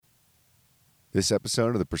This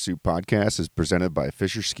episode of the Pursuit Podcast is presented by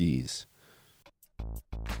Fisher Skis.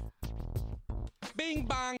 Bing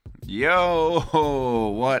bong.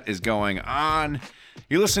 Yo, what is going on?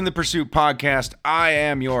 You're listening to the Pursuit Podcast. I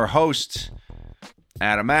am your host,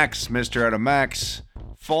 Adam X, Mr. Adam X.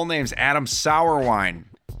 Full name's Adam Sourwine,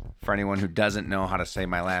 for anyone who doesn't know how to say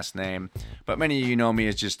my last name. But many of you know me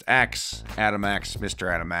as just X, Adam X, Mr.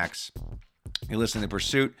 Adam X. You're listening to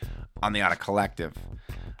Pursuit on the Auto Collective.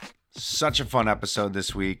 Such a fun episode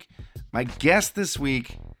this week. My guest this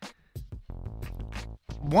week,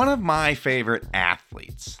 one of my favorite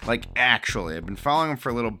athletes. Like, actually, I've been following him for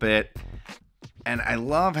a little bit, and I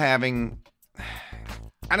love having,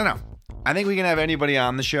 I don't know. I think we can have anybody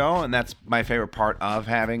on the show, and that's my favorite part of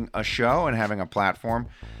having a show and having a platform,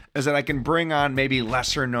 is that I can bring on maybe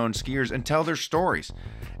lesser known skiers and tell their stories.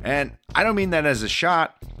 And I don't mean that as a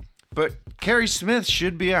shot, but Carrie Smith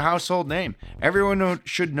should be a household name. Everyone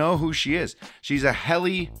should know who she is. She's a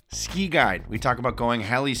heli ski guide. We talk about going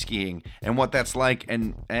heli skiing and what that's like,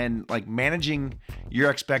 and like managing your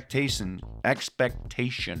expectations.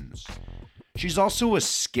 She's also a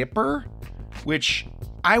skipper, which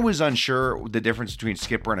I was unsure the difference between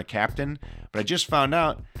skipper and a captain, but I just found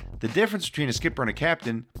out the difference between a skipper and a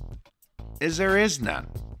captain is there is none.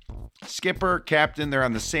 Skipper, captain, they're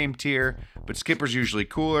on the same tier, but skipper's usually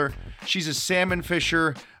cooler. She's a salmon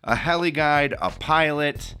fisher, a heli guide, a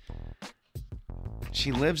pilot.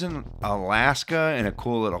 She lives in Alaska in a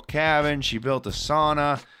cool little cabin. She built a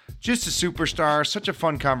sauna. Just a superstar. Such a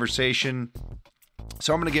fun conversation.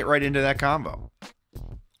 So I'm going to get right into that convo.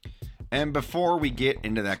 And before we get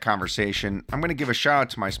into that conversation, I'm going to give a shout out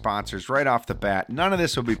to my sponsors right off the bat. None of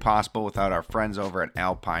this would be possible without our friends over at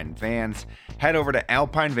Alpine Vans. Head over to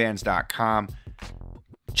alpinevans.com.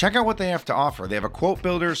 Check out what they have to offer. They have a quote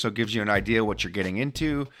builder, so it gives you an idea what you're getting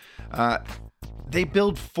into. They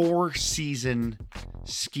build 4-season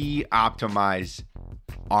ski optimized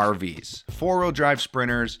RVs, 4-wheel drive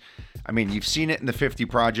sprinters. I mean, you've seen it in the 50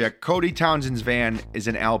 Project. Cody Townsend's van is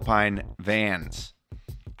an Alpine Vans.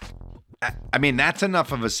 I mean, that's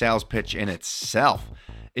enough of a sales pitch in itself.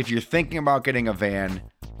 If you're thinking about getting a van,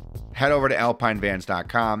 head over to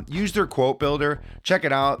alpinevans.com. Use their quote builder. Check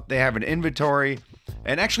it out. They have an inventory.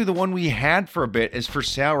 And actually, the one we had for a bit is for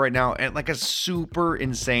sale right now at like a super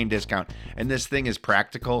insane discount. And this thing is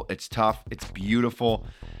practical. It's tough. It's beautiful.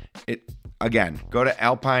 Again, go to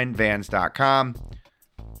alpinevans.com.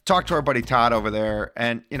 Talk to our buddy Todd over there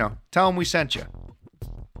and, tell him we sent you.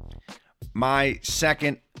 My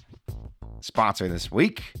second sponsor this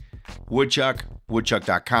week, Woodchuck,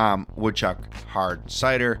 woodchuck.com, Woodchuck Hard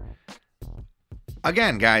Cider.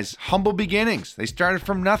 Again, guys, humble beginnings. They started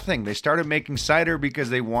from nothing. They started making cider because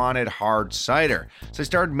they wanted hard cider. So they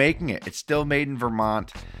started making it. It's still made in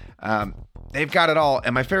Vermont. They've got it all.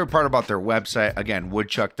 And my favorite part about their website, again,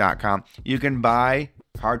 woodchuck.com, you can buy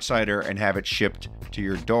hard cider and have it shipped to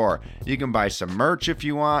your door. You can buy some merch if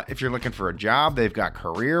you want. If you're looking for a job, they've got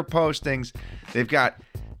career postings. They've got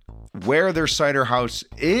where their cider house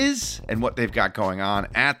is and what they've got going on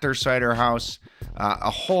at their cider house.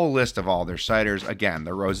 A whole list of all their ciders. Again,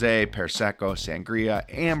 the Rosé, Prosecco, Sangria,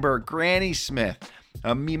 Amber, Granny Smith,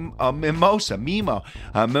 Mimosa,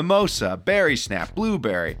 Berry Snap,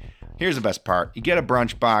 Blueberry. Here's the best part. You get a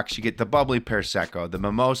brunch box. You get the bubbly Prosecco, the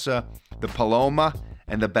Mimosa, the Paloma,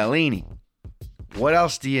 and the Bellini. What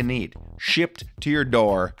else do you need? Shipped to your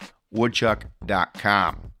door,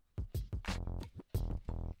 woodchuck.com.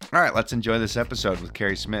 All right, let's enjoy this episode with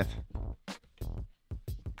Carrie Smith.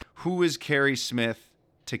 Who is Carrie Smith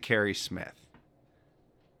to Carrie Smith?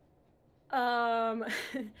 Well,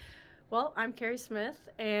 I'm Carrie Smith,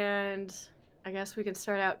 and I guess we can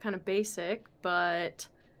start out kind of basic, but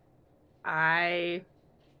I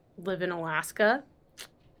live in Alaska.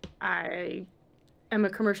 I am a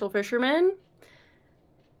commercial fisherman.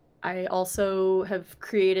 I also have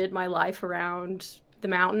created my life around the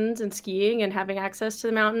mountains and skiing and having access to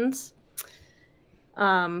the mountains.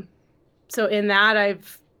 So in that,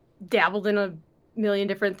 I've dabbled in a million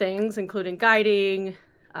different things, including guiding.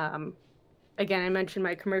 Again, I mentioned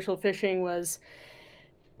my commercial fishing was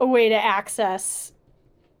a way to access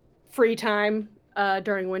free time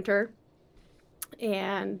during winter.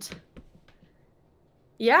 And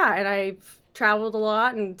yeah, and I've traveled a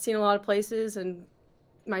lot and seen a lot of places, and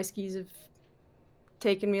my skis have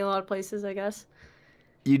taken me a lot of places, I guess.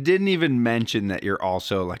 You didn't even mention that you're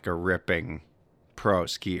also like a ripping pro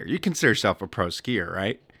skier. You consider yourself a pro skier,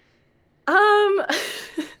 right?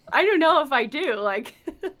 I don't know if I do. Like,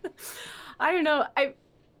 I don't know.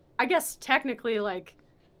 I guess technically, like,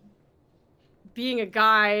 being a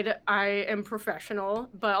guide, I am professional,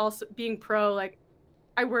 but also being pro, like,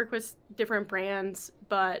 I work with different brands,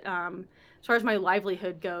 but as far as my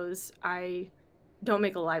livelihood goes, I don't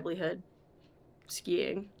make a livelihood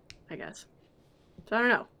skiing, I guess. So I don't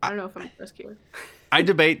know. I don't know if I'm a pro skier. I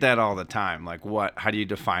debate that all the time. Like, how do you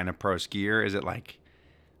define a pro skier? Is it like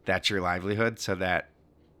that's your livelihood, so that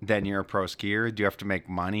then you're a pro skier? Do you have to make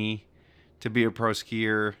money to be a pro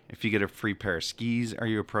skier? If you get a free pair of skis, are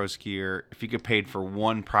you a pro skier? If you get paid for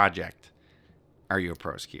one project, are you a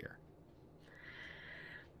pro skier?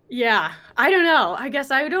 Yeah, I don't know. I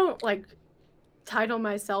guess I don't like title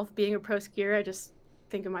myself being a pro skier. I just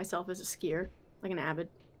think of myself as a skier, like an avid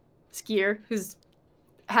skier who's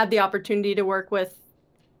had the opportunity to work with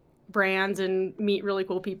brands and meet really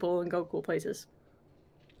cool people and go cool places.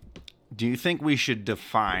 Do you think we should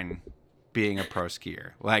define being a pro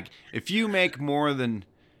skier? Like, if you make more than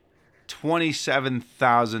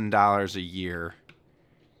 $27,000 a year,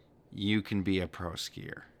 you can be a pro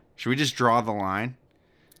skier. Should we just draw the line?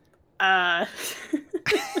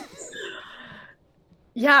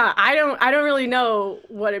 Yeah, I don't really know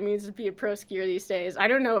what it means to be a pro skier these days. I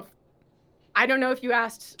don't know if you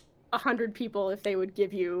asked 100 people if they would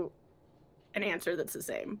give you an answer that's the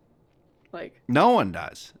same. Like, no one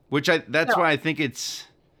does. That's No. why I think it's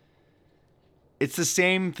the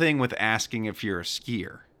same thing with asking if you're a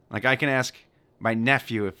skier. Like, I can ask my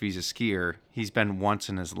nephew if he's a skier. He's been once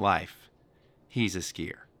in his life. He's a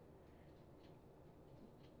skier.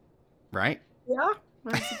 Right? Yeah,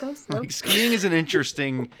 I suppose so. Like, skiing is an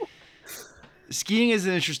interesting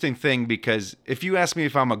thing because if you ask me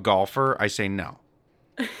if I'm a golfer, I say no.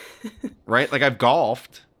 Right? Like, I've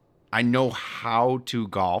golfed. I know how to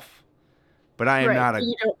golf, but I am Right, not but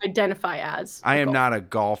you don't identify as. I am not a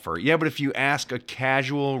golfer. Yeah, but if you ask a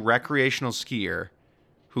casual recreational skier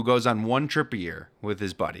who goes on one trip a year with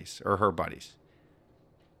his buddies or her buddies,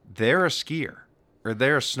 they're a skier or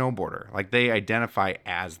they're a snowboarder. Like, they identify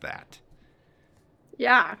as that.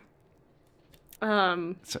 Yeah.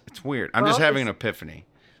 It's weird. I'm just having an epiphany.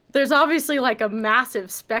 There's obviously like a massive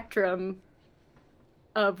spectrum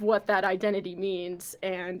of what that identity means,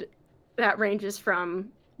 and that ranges from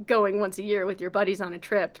going once a year with your buddies on a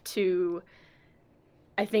trip to,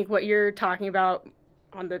 I think, what you're talking about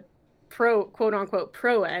on the quote unquote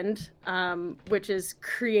pro end, which is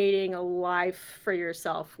creating a life for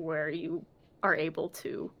yourself where you are able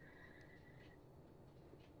to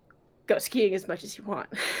go skiing as much as you want.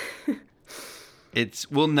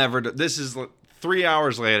 We'll never do, this is 3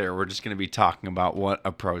 hours later, we're just going to be talking about what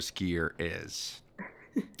a pro skier is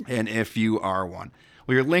and if you are one.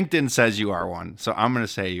 Well, your LinkedIn says you are one, so I'm going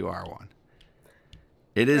to say you are one.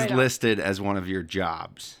 It is Right on. listed as one of your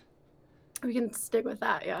jobs. We can stick with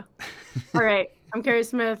that, yeah. All right, I'm Carrie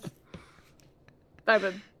Smith. I'm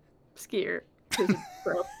a skier who's a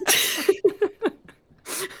pro.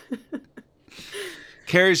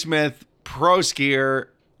 Carrie Smith, pro skier,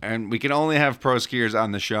 and we can only have pro skiers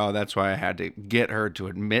on the show. That's why I had to get her to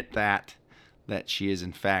admit that she is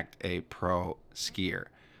in fact a pro skier.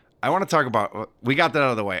 I want to talk about, we got that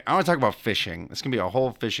out of the way. I want to talk about fishing. This can be a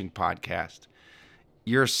whole fishing podcast.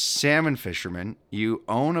 You're a salmon fisherman. You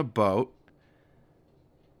own a boat.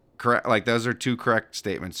 Correct? Like, those are two correct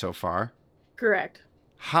statements so far. Correct.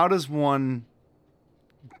 How does one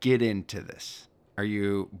get into this? Are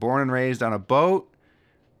you born and raised on a boat?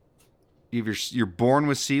 You're born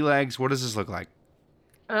with sea legs. What does this look like?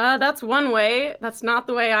 That's one way. That's not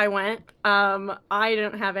the way I went. I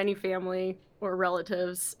don't have any family or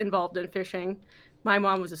relatives involved in fishing. My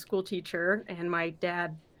mom was a school teacher, and my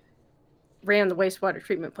dad ran the wastewater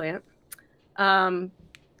treatment plant.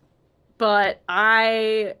 But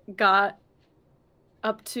I got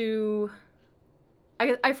up to...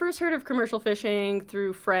 I first heard of commercial fishing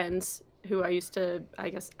through friends who I used to,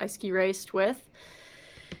 I ski raced with.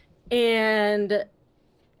 And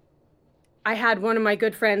I had one of my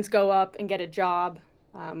good friends go up and get a job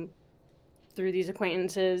through these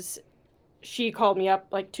acquaintances. She called me up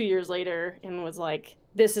like 2 years later and was like,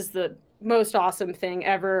 "This is the most awesome thing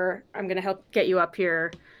ever. I'm going to help get you up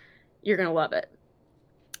here. You're going to love it."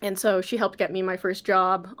 And so she helped get me my first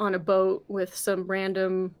job on a boat with some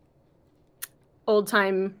random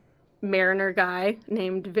old-time mariner guy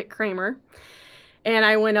named Vic Kramer. And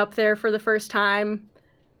I went up there for the first time.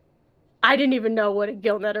 I didn't even know what a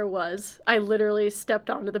gill netter was. I literally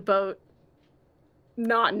stepped onto the boat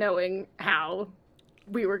not knowing how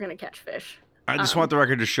we were going to catch fish. I just want the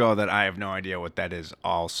record to show that I have no idea what that is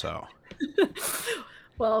also.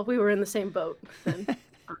 Well, we were in the same boat then.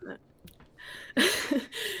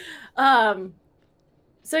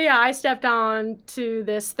 So yeah, I stepped on to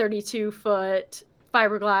this 32-foot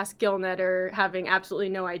fiberglass gill netter, having absolutely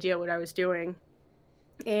no idea what I was doing.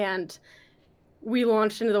 And we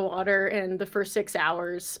launched into the water, and the first 6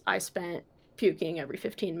 hours I spent puking every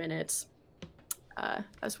 15 minutes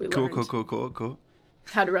as we Cool, cool, learned cool, cool, cool.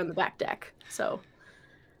 how to run the back deck. So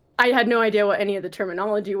I had no idea what any of the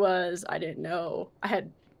terminology was. I didn't know. I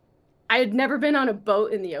had never been on a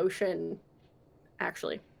boat in the ocean,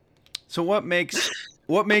 actually. So what makes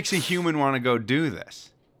a human want to go do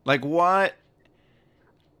this? Like what?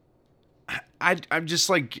 I'm just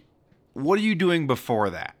like, what are you doing before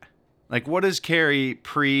that? Like, what is Carrie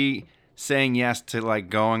pre saying yes to like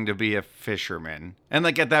going to be a fisherman? And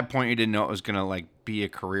like at that point, you didn't know it was gonna like be a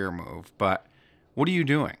career move. But what are you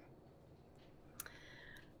doing?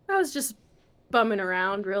 I was just bumming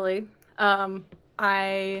around, really. Um,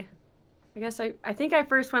 I I guess I think I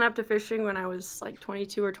first went up to fishing when I was like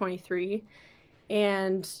 22 or 23,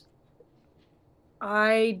 and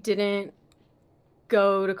I didn't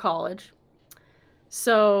go to college.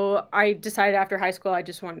 So I decided after high school I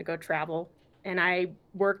just wanted to go travel. And I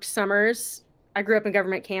worked summers. I grew up in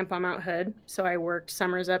government camp on Mount Hood, so I worked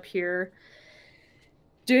summers up here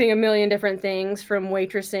doing a million different things, from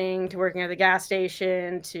waitressing to working at the gas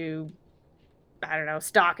station to, I don't know,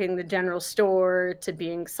 stocking the general store to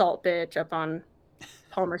being salt bitch up on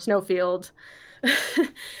Palmer Snowfield.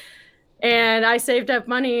 And I saved up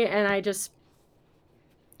money and I just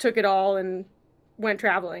took it all and went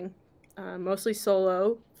traveling, mostly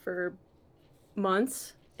solo for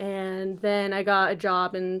months. And then I got a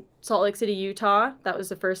job in Salt Lake City, Utah. That was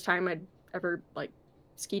the first time I'd ever like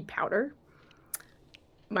skied powder.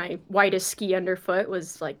 My widest ski underfoot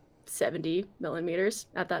was like 70 millimeters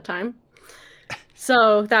at that time.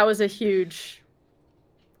 So that was a huge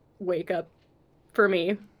wake up for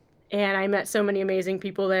me. And I met so many amazing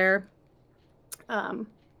people there. Um,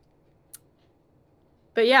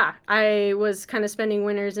 but yeah, I was kind of spending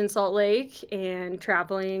winters in Salt Lake and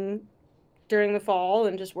traveling during the fall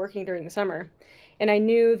and just working during the summer. And I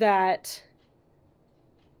knew that,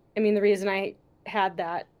 I mean, the reason I had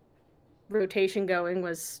that rotation going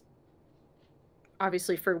was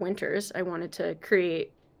obviously for winters. I wanted to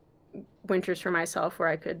create winters for myself where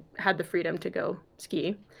I could had the freedom to go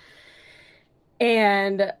ski.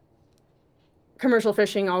 And commercial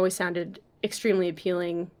fishing always sounded extremely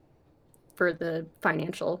appealing for the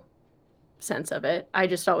financial sense of it. I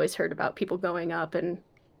just always heard about people going up and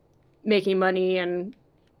making money and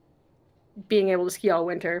being able to ski all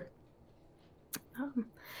winter.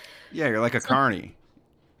 Um, Yeah, you're like a so, carny.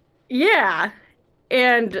 yeah.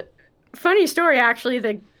 And funny story, actually,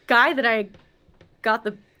 the guy that I got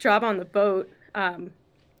the job on the boat,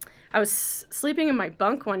 I was sleeping in my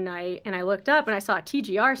bunk one night and I looked up and I saw a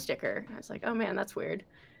TGR sticker. I was like, oh man, that's weird.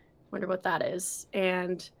 Wonder what that is.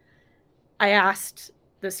 And I asked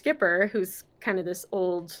the skipper, who's kind of this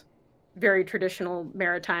old, very traditional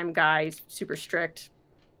maritime guy, super strict,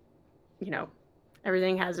 you know,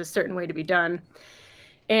 everything has a certain way to be done.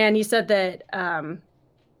 And he said that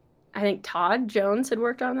I think Todd Jones had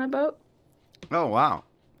worked on that boat Oh wow,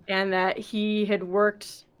 and that he had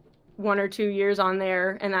worked 1 or 2 years on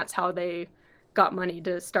there, and that's how they got money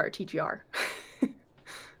to start TGR.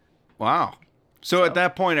 wow. So at So,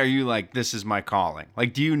 that point, are you like, this is my calling?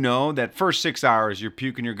 Like, do you know that first 6 hours you're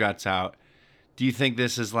puking your guts out? Do you think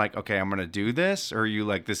this is like, okay, I'm gonna do this, or are you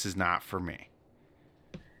like, this is not for me?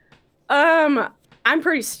 um, I'm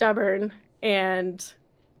pretty stubborn, and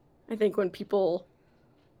I think when people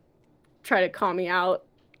try to call me out,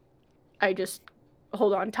 I just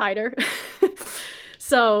hold on tighter.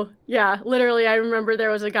 So, yeah, literally, I remember there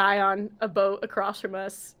was a guy on a boat across from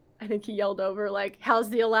us. I think he yelled over, like, how's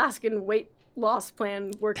the Alaskan weight loss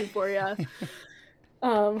plan working for you?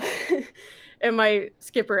 Um, and my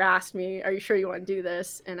skipper asked me, "Are you sure you want to do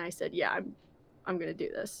this?" And I said, "Yeah, I'm going to do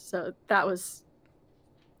this." So that was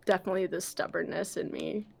definitely the stubbornness in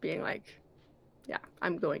me being like, "Yeah,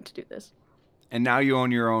 I'm going to do this." And now you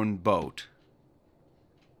own your own boat.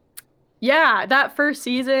 Yeah, that first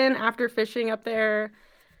season after fishing up there,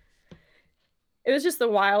 it was just the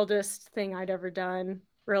wildest thing I'd ever done,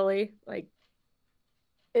 really. Like,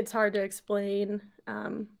 it's hard to explain.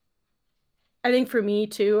 I think for me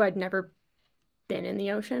too, I'd never been in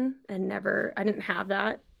the ocean and I didn't have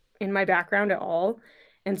that in my background at all.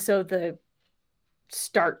 And so the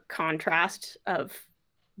stark contrast of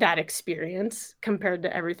that experience compared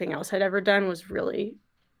to everything else I'd ever done was really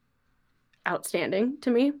outstanding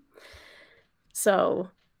to me. So,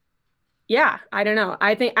 yeah, I don't know.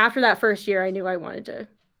 I think after that first year, I knew I wanted to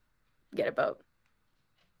get a boat.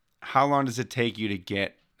 How long does it take you to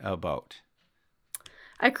get a boat?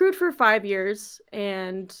 I crewed for 5 years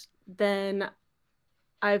and then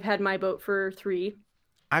I've had my boat for 3.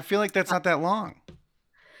 I feel like that's not that long.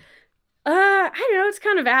 I don't know, it's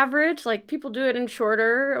kind of average. Like people do it in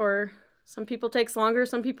shorter, or some people takes longer.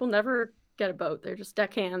 Some people never get a boat. They're just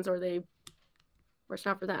deckhands, or it's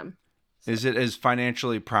not for them. So Is it as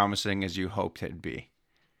financially promising as you hoped it'd be?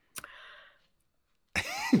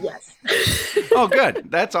 yes. Oh, good.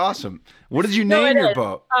 That's awesome. What did you No, it name your is.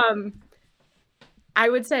 boat? Um, I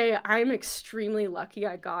would say I'm extremely lucky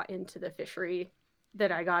I got into the fishery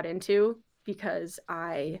that I got into because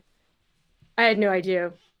I had no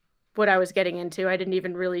idea what I was getting into. I didn't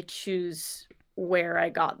even really choose where I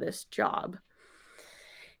got this job.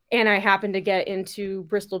 And I happened to get into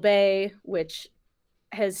Bristol Bay, which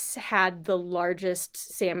has had the largest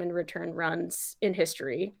salmon return runs in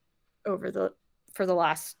history over the for the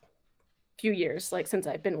last few years. Like since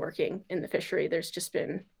I've been working in the fishery, there's just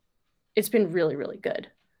been it's been really, really good,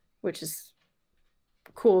 which is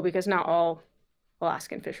cool because not all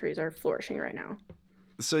Alaskan fisheries are flourishing right now.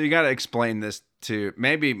 So you got to explain this to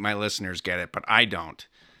maybe my listeners get it, but I don't.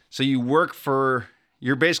 So you work for,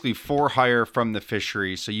 you're basically for hire from the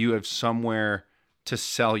fishery, so you have somewhere to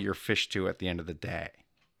sell your fish to at the end of the day,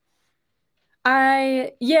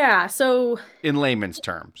 Yeah, so in layman's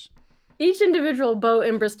terms. each individual boat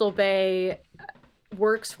in Bristol Bay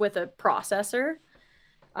works with a processor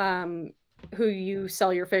um, who you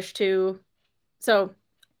sell your fish to. So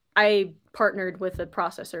I partnered with a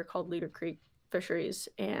processor called Leader Creek Fisheries,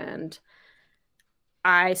 and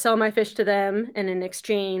I sell my fish to them, and in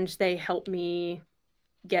exchange, they help me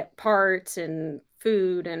get parts and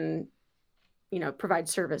food and provide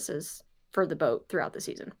services for the boat throughout the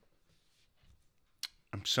season.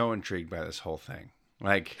 I'm so intrigued by this whole thing.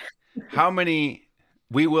 Like, how many,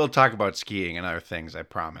 we will talk about skiing and other things, I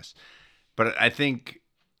promise. But I think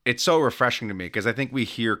it's so refreshing to me because I think we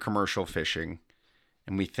hear commercial fishing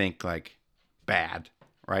and we think like bad,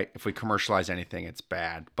 right? If we commercialize anything, it's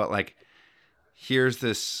bad. But like, here's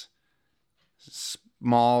this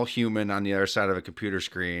small human on the other side of a computer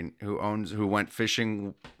screen who went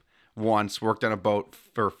fishing once, worked on a boat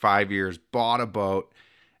for 5 years, bought a boat,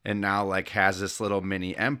 and now like has this little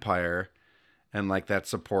mini empire, and like that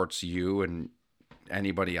supports you and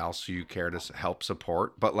anybody else who you care to help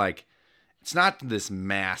support. But like, it's not this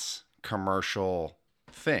mass commercial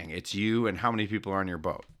thing. It's you and how many people are on your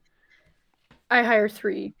boat. I hire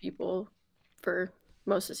 3 people for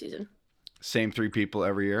most of the season. Same 3 people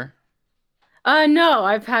every year. No,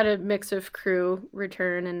 I've had a mix of crew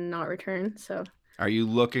return and not return. So, Are you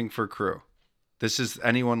looking for crew? This is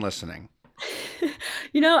anyone listening.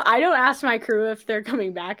 I don't ask my crew if they're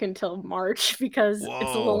coming back until March because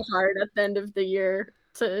it's a little Whoa. hard at the end of the year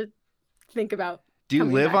to think about Do you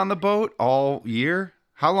coming live back. on the boat all year?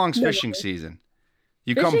 How long's No, fishing season?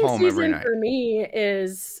 You come fishing home every season night. for me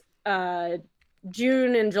is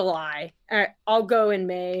June and July. I'll go in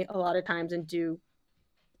May a lot of times and do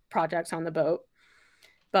projects on the boat,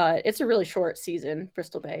 but it's a really short season,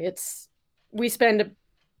 Bristol Bay. We spend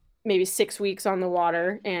maybe 6 weeks on the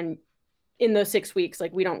water, and in those 6 weeks,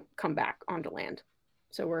 like we don't come back onto land,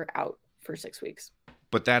 so we're out for 6 weeks.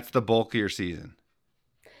 But that's the bulk of your season.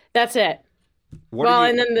 That's it. What Well, are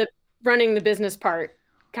and you? then the running the business part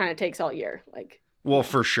kind of takes all year. Like, Well,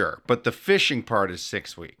 for sure. But the fishing part is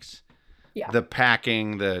 6 weeks. yeah, The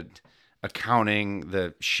packing, the accounting,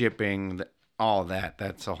 the shipping, all that.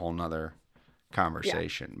 That's a whole nother yeah.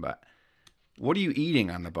 conversation. But what are you eating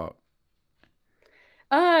on the boat?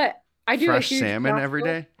 Uh, I do a Fresh huge salmon every Costco.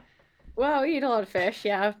 day? Well, we eat a lot of fish,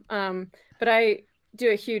 yeah. But I do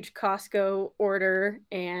a huge Costco order,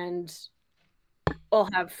 and I'll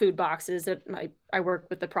have food boxes that I work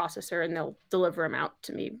with the processor, and they'll deliver them out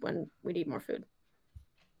to me when we need more food.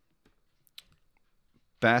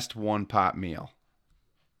 Best one pot meal.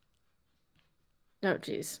 Oh,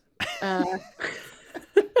 geez. Uh,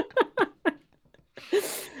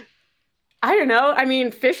 I don't know. I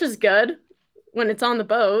mean, fish is good when it's on the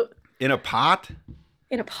boat. In a pot?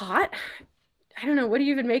 In a pot? I don't know. What do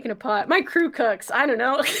you even make in a pot? My crew cooks. I don't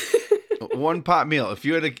know. One pot meal. If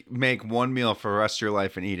you had to make one meal for the rest of your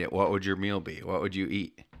life and eat it, what would your meal be? What would you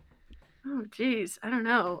eat? Oh, geez. I don't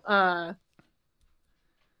know.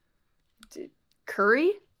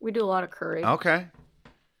 Curry? We do a lot of curry. Okay.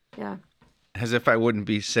 Yeah. As if I wouldn't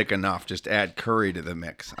be sick enough, just add curry to the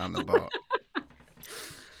mix on the boat.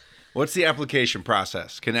 What's the application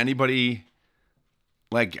process? Can anybody,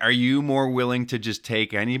 like, are you more willing to just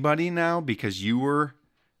take anybody now because you were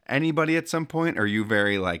anybody at some point? Or are you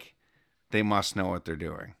very, like, they must know what they're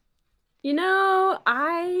doing?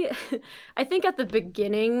 I I think at the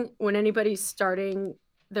beginning when anybody's starting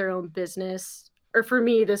their own business, or for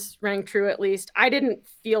me this rang true at least, I didn't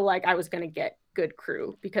feel like I was going to get good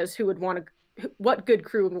crew because what good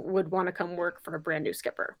crew would want to come work for a brand new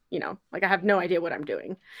skipper? Like I have no idea what I'm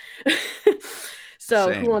doing. So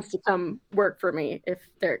who Same. wants to come work for me if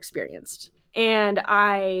they're experienced? And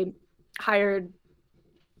I hired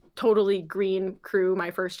totally green crew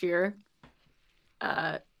my first year.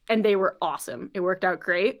 And they were awesome. It worked out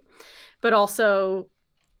great. But also,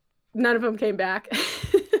 none of them came back.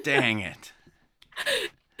 Dang it.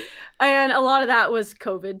 And a lot of that was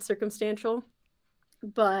COVID circumstantial.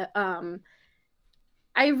 But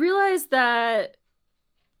I realized that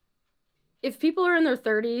if people are in their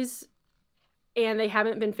 30s and they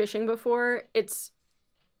haven't been fishing before, it's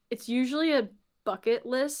usually a bucket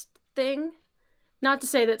list thing. Not to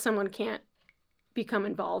say that someone can't become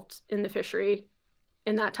involved in the fishery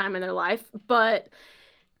in that time in their life, but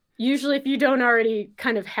usually if you don't already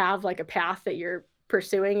kind of have like a path that you're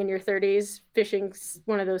pursuing in your 30s, fishing's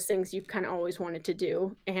one of those things you've kind of always wanted to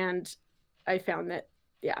do. And I found that,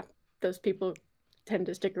 yeah, those people tend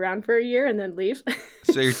to stick around for a year and then leave.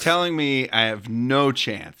 So you're telling me I have no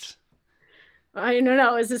chance? I don't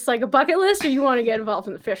know. Is this like a bucket list or you want to get involved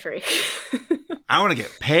in the fishery? I want to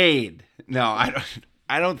get paid. No,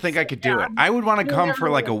 I don't think I could do it. I would want to come for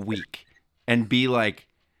like a week and be like,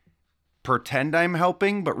 pretend I'm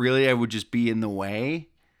helping, but really I would just be in the way.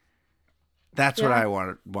 That's what I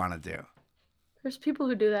want to do. There's people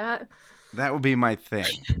who do that. That would be my thing.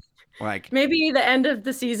 Like maybe the end of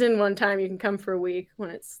the season one time you can come for a week when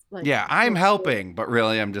it's like, yeah, I'm helping, but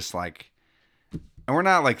really I'm just like, and we're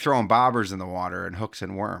not like throwing bobbers in the water and hooks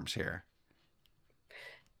and worms here.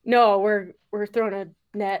 No, we're throwing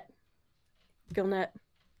a net, gill net.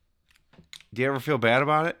 Do you ever feel bad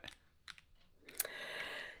about it?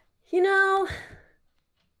 In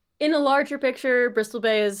a larger picture, Bristol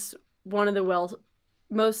Bay is one of the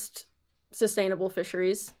most sustainable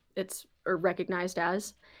fisheries. It's recognized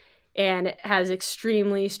as, and it has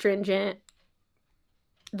extremely stringent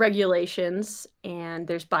regulations. And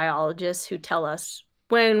there's biologists who tell us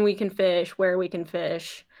when we can fish, where we can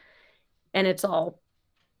fish, and it's all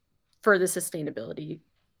for the sustainability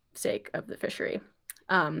sake of the fishery.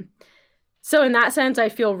 So in that sense, I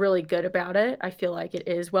feel really good about it. I feel like it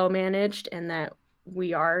is well managed and that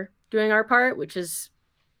we are doing our part, which is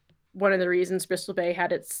one of the reasons Bristol Bay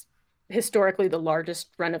had its historically the largest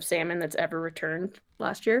run of salmon that's ever returned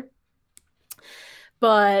last year.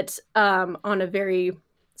 But on a very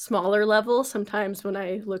smaller level, sometimes when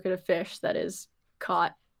I look at a fish that is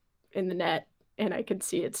caught in the net and I can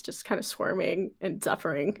see it's just kind of swarming and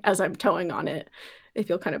suffering as I'm towing on it, I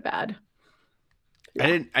feel kind of bad.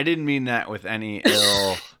 Yeah. I didn't mean that with any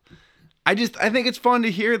ill. I think it's fun to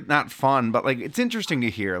hear, not fun, but like it's interesting to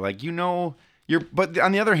hear. Like, but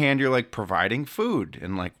on the other hand, you're like providing food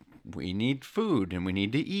and like we need food and we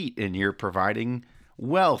need to eat and you're providing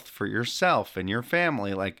wealth for yourself and your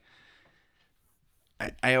family. Like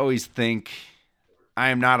I always think I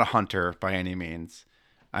am not a hunter by any means.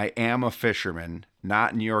 I am a fisherman,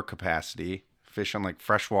 not in your capacity, fish on like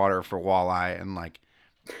freshwater for walleye and like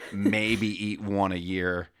maybe eat one a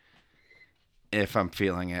year if I'm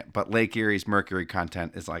feeling it. But Lake Erie's mercury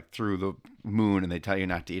content is like through the moon and they tell you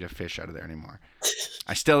not to eat a fish out of there anymore.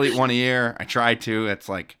 I still eat one a year. I try to. It's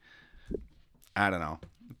like, I don't know.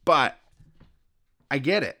 But I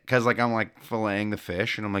get it because like I'm like filleting the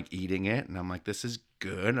fish and I'm like eating it and I'm like, this is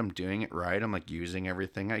good. I'm doing it right. I'm like using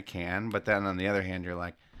everything I can. But then on the other hand, you're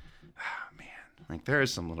like, oh man, like there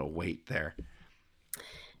is some little weight there.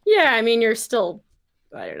 Yeah, I mean, you're still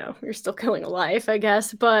killing a life, I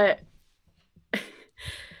guess, but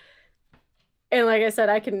and like I said,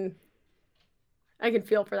 I can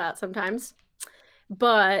feel for that sometimes.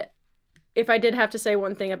 But if I did have to say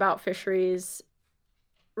one thing about fisheries,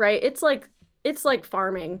 right, it's like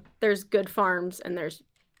farming. There's good farms and there's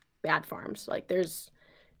bad farms. Like there's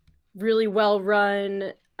really well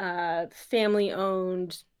run, family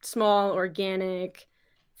owned, small organic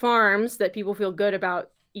farms that people feel good about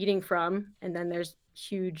eating from, and then there's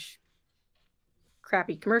huge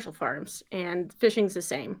crappy commercial farms, and fishing's the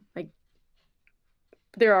same. Like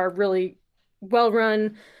there are really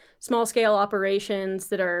well-run small-scale operations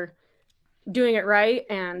that are doing it right,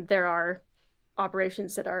 and there are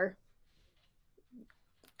operations that are,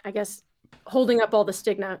 I guess, holding up all the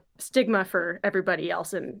stigma for everybody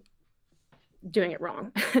else and doing it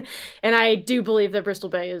wrong. And I do believe that Bristol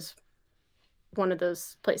Bay is one of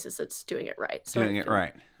those places that's doing it right. Doing it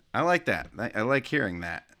right. I like that. I like hearing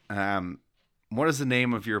that. What is the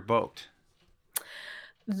name of your boat?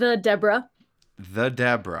 The Deborah. The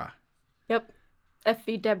Deborah. Yep.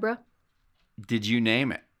 FV Deborah. Did you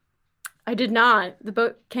name it? I did not. The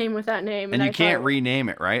boat came with that name. And you can't rename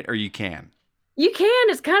it, right? Or you can? You can.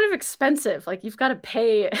 It's kind of expensive. Like you've got to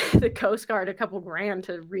pay the Coast Guard a couple grand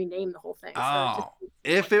to rename the whole thing. So it just Oh,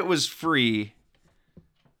 if it was free,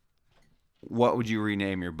 what would you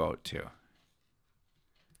rename your boat to?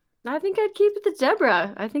 I think I'd keep it the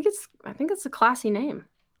Deborah. I think it's a classy name.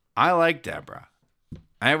 I like Deborah.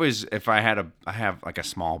 I always, if I had I have like a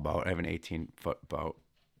small boat. I have an 18-foot boat.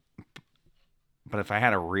 But if I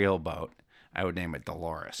had a real boat, I would name it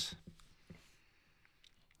Dolores.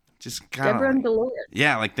 Just kind Deborah of and like, Dolores.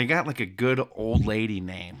 yeah, like they got like a good old lady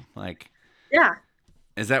name. Like, Yeah,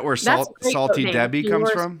 is that where that's a great boat Salty name. Debbie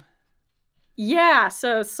comes Dolores. from? Yeah,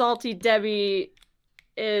 so Salty Debbie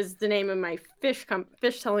is the name of my fish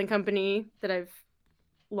selling company that I've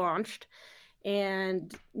launched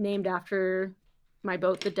and named after my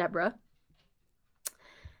boat, the Deborah.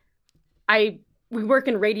 We work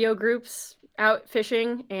in radio groups out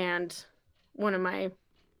fishing, and one of my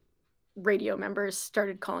radio members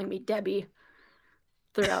started calling me Debbie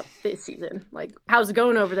throughout this season. Like, how's it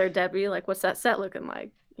going over there, Debbie? Like, what's that set looking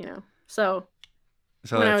like? So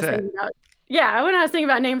So when I that's was it. thinking about when I was thinking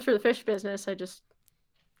about names for the fish business, I just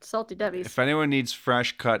Salty Debbie's. If anyone needs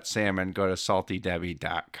fresh cut salmon, go to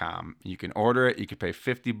saltydebbie.com. You can order it. You can pay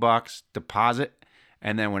 $50 deposit,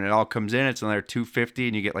 and then when it all comes in, it's another $250,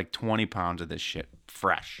 and you get like 20 pounds of this shit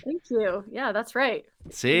fresh. Thank you. Yeah, that's right.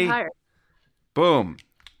 See? Higher. Boom.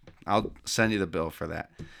 I'll send you the bill for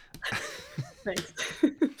that. Thanks.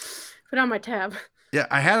 Put on my tab. Yeah,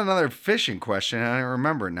 I had another fishing question, and I don't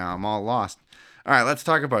remember it now. I'm all lost. All right, let's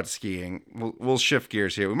talk about skiing. We'll shift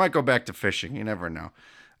gears here. We might go back to fishing. You never know.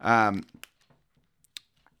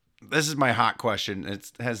 This is my hot question.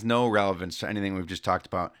 It has no relevance to anything we've just talked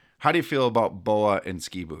about. How do you feel about BOA and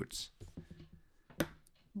ski boots?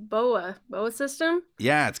 BOA system.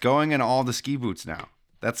 Yeah, it's going in all the ski boots now.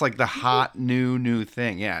 That's like the hot new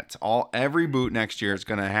thing. Yeah, it's every boot next year is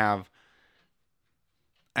going to have,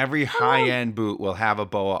 every high-end boot will have a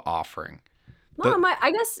BOA offering. Well,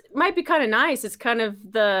 I guess it might be kind of nice. It's kind of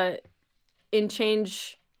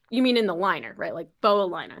you mean in the liner, right? Like BOA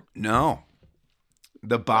liner. No.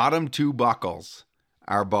 The bottom two buckles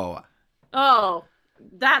are BOA. Oh,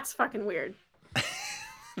 that's fucking weird.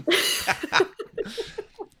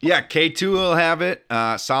 Yeah, K2 will have it.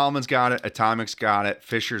 Solomon's got it. Atomic's got it.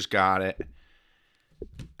 Fisher's got it.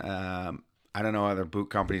 I don't know other boot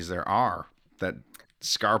companies there are. That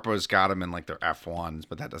Scarpa's got them in like their F1s,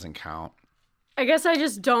 but that doesn't count. I guess I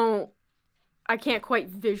can't quite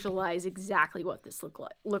visualize exactly what this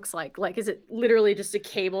looks like. Like, is it literally just a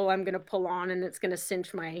cable I'm going to pull on and it's going to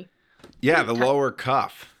cinch my... Yeah, the lower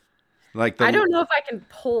cuff. Like I don't know if I can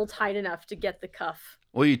pull tight enough to get the cuff.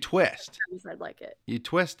 Well, you twist. I'd like it. You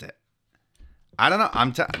twist it. I don't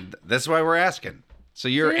know. That's why we're asking. So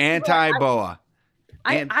you're anti-BOA.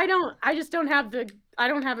 I just don't have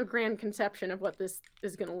a grand conception of what this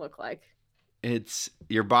is going to look like. It's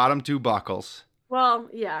your bottom two buckles. Well,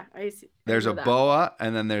 yeah, I see. There's a BOA,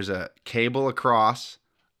 and then there's a cable across,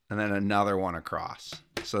 and then another one across.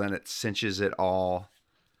 So then it cinches it all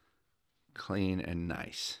clean and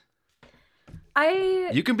nice.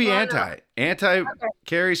 You can be anti. Okay.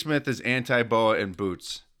 Carrie Smith is anti-BOA in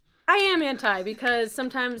boots. I am anti because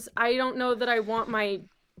sometimes I don't know that I want my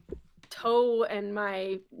toe and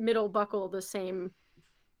my middle buckle the same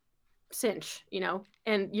cinch,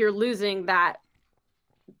 and you're losing that.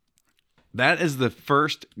 That is the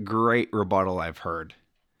first great rebuttal I've heard.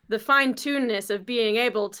 The fine-tunedness of being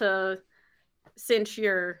able to cinch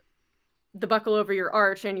the buckle over your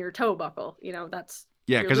arch and your toe buckle, that's...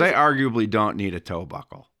 Yeah, because I arguably don't need a toe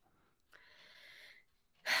buckle.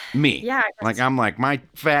 Me. Yeah. I'm like, my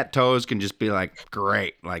fat toes can just be like,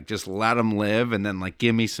 great. Like, just let them live and then, like,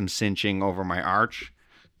 give me some cinching over my arch.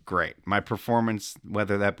 Great. My performance,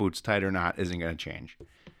 whether that boot's tight or not, isn't going to change.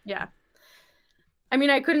 Yeah. I mean,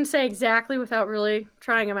 I couldn't say exactly without really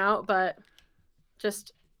trying them out, but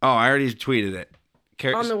just... Oh, I already tweeted it.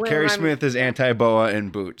 Carrie Smith is anti-BOA in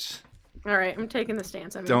boots. All right, I'm taking the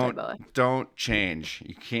stance. I'm anti-BOA. Don't change.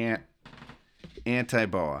 You can't.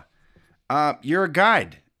 Anti-BOA. You're a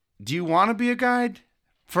guide. Do you want to be a guide?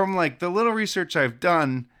 From like the little research I've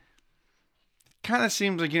done, kind of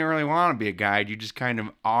seems like you don't really want to be a guide. You just kind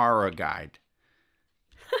of are a guide.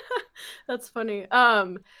 That's funny.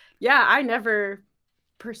 Yeah, I never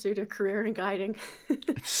pursued a career in guiding.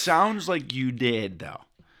 It sounds like you did, though.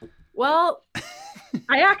 Well,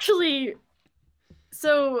 I actually...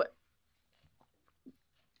 So...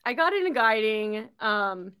 I got into guiding.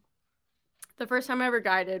 The first time I ever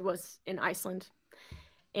guided was in Iceland.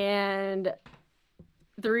 And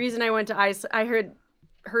the reason I went to Iceland, I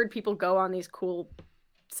heard people go on these cool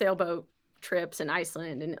sailboat trips in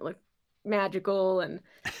Iceland and it looked magical. And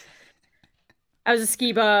I was a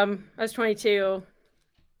ski bum. I was 22.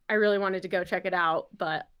 I really wanted to go check it out,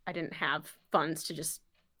 but I didn't have funds to just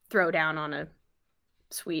throw down on a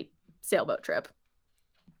sweet sailboat trip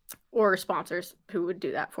or sponsors who would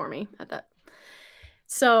do that for me at that.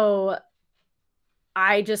 So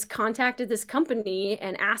I just contacted this company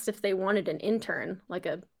and asked if they wanted an intern, like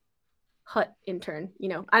a hut intern,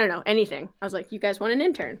 I don't know, anything. I was like, you guys want an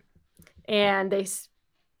intern? And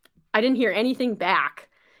I didn't hear anything back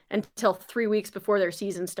until 3 weeks before their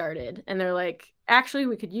season started. And they're like, actually,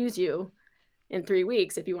 we could use you in 3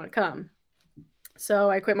 weeks if you want to come. So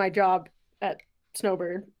I quit my job at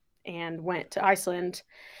Snowbird and went to Iceland.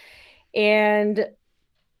 And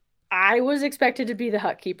I was expected to be the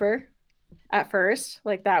hut keeper at first.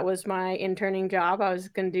 Like, that was my interning job. I was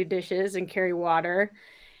going to do dishes and carry water.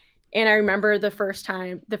 And I remember the first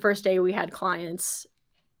day we had clients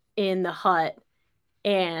in the hut,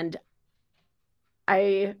 and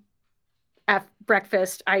at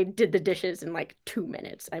breakfast, I did the dishes in like 2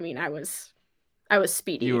 minutes. I mean, I was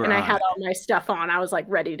speedy, You were and I on had it. all my stuff on. I was like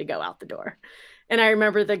ready to go out the door. And I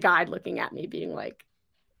remember the guide looking at me being like,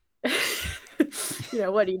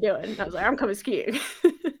 what are you doing? And I was like, I'm coming skiing.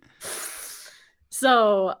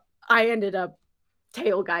 So I ended up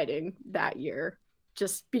tail guiding that year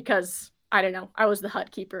just because, I don't know, I was the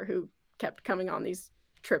hut keeper who kept coming on these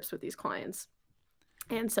trips with these clients.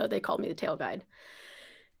 And so they called me the tail guide.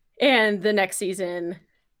 And the next season,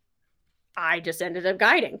 I just ended up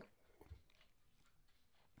guiding.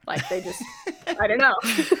 Like, they just, I don't know.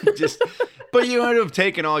 But you ended up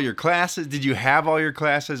taking all your classes. Did you have all your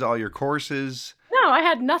classes, all your courses? No, I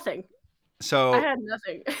had nothing. So I had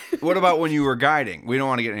nothing. what about when you were guiding? We don't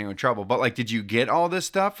want to get anyone in trouble, but like, did you get all this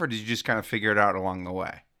stuff or did you just kind of figure it out along the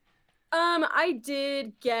way?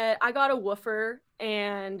 I got a woofer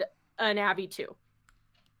and an Abby too.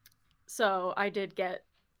 So I did get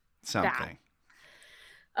Something.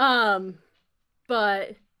 that.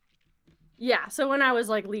 But yeah, so when I was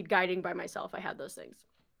like lead guiding by myself, I had those things.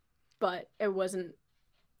 But it was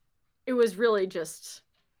really just,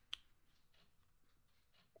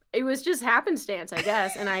 it was just happenstance, I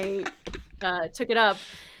guess. And I took it up.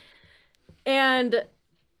 And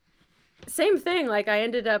same thing, like I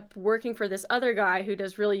ended up working for this other guy who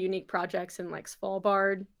does really unique projects in like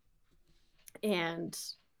Svalbard and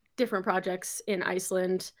different projects in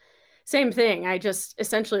Iceland. Same thing. I just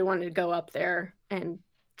essentially wanted to go up there and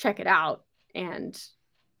check it out. And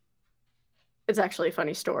it's actually a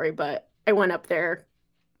funny story, but I went up there.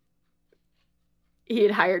 He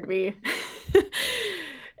had hired me.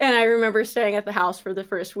 And I remember staying at the house for the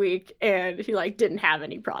first week, and he like didn't have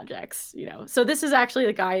any projects. So this is actually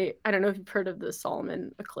the guy, I don't know if you've heard of the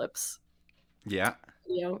Solomon eclipse. Yeah.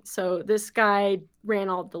 So this guy ran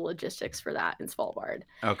all the logistics for that in Svalbard.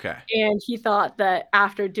 Okay. And he thought that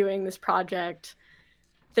after doing this project,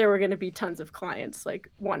 there were going to be tons of clients like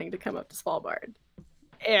wanting to come up to Svalbard.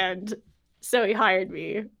 And so he hired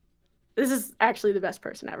me. This is actually the best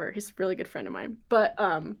person ever. He's a really good friend of mine. But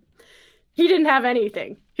he didn't have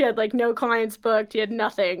anything. He had like no clients booked. He had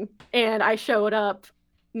nothing. And I showed up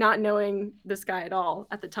not knowing this guy at all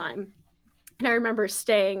at the time. And I remember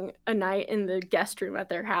staying a night in the guest room at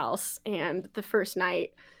their house. And the first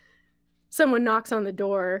night, someone knocks on the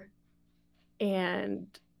door and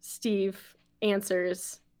Steve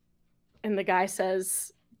answers. And the guy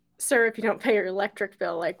says, "Sir, if you don't pay your electric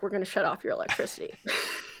bill, like, we're going to shut off your electricity."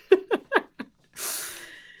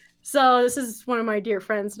 So this is one of my dear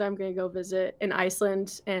friends that I'm going to go visit in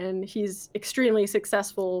Iceland, and he's extremely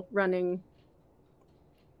successful running.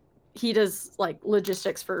 He does like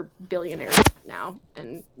logistics for billionaires now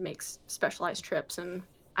and makes specialized trips, and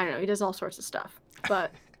I don't know, he does all sorts of stuff.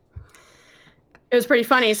 But it was pretty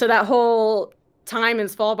funny. So that whole time in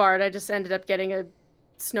Svalbard, I just ended up getting a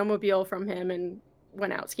snowmobile from him and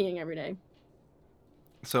went out skiing every day.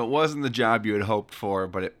 So it wasn't the job you had hoped for,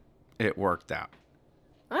 but it worked out.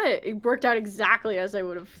 It worked out exactly as I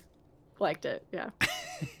would have liked it. Yeah.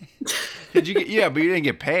 Did you get? Yeah, but you didn't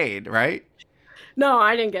get paid, right? No,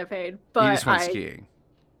 I didn't get paid, but You just went I skiing.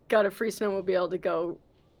 got a free snowmobile to go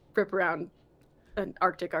rip around an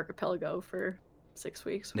Arctic archipelago for 6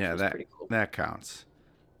 weeks, which was pretty cool. That counts.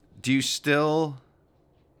 Do you still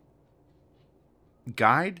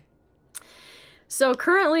guide? So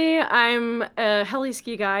currently, I'm a heli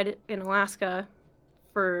ski guide in Alaska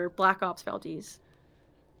for Black Ops Valdez.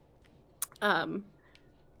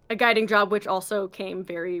 A guiding job which also came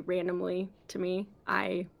very randomly to me.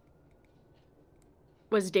 I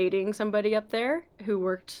was dating somebody up there who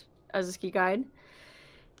worked as a ski guide,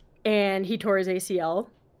 and he tore his ACL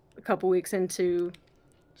a couple weeks into.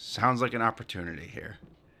 Sounds like an opportunity here.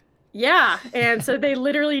 Yeah, and so they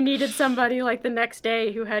literally needed somebody like the next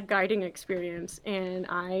day who had guiding experience, and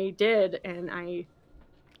I did, and I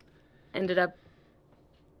ended up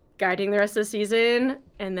guiding the rest of the season,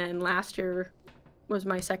 and then last year was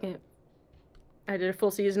my second. I did a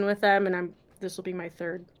full season with them, and this will be my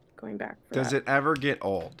third going back for Does that. it ever get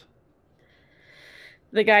old?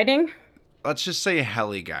 The guiding? Let's just say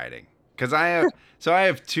heli guiding. Because I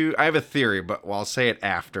have a theory, but I'll say it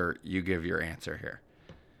after you give your answer here.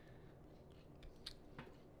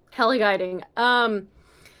 Heli guiding.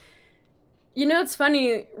 It's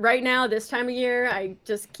funny right now, this time of year, I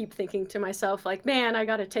just keep thinking to myself, like, man, I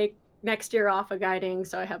got to take next year off of guiding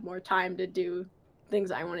so I have more time to do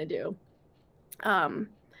things I want to do.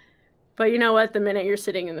 But you know what? The minute you're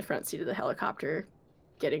sitting in the front seat of the helicopter,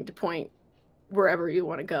 getting to point wherever you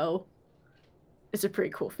want to go, it's a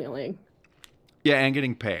pretty cool feeling. Yeah, and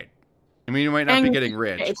getting paid. I mean, you might not And be getting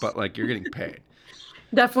rich, paid. but like you're getting paid.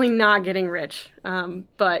 Definitely not getting rich.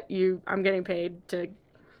 But I'm getting paid to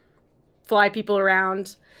fly people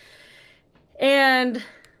around. And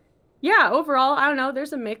yeah, overall, I don't know,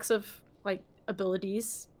 there's a mix of like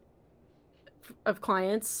abilities of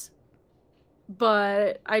clients,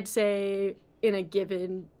 but I'd say in a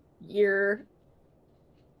given year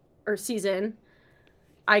or season,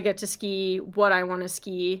 I get to ski what I want to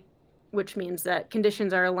ski, which means that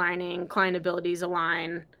conditions are aligning, client abilities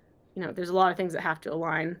align. There's a lot of things that have to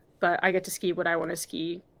align, but I get to ski what I want to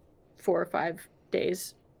ski 4 or 5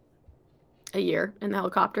 days a year in the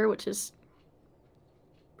helicopter, which is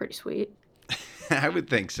pretty sweet. I would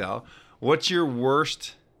think so. What's your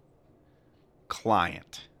worst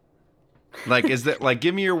client? Like, is that like,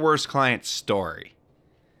 give me your worst client story.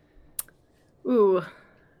 Ooh.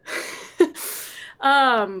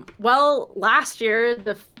 Well, last year,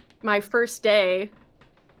 my first day,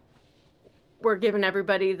 we're giving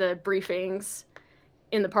everybody the briefings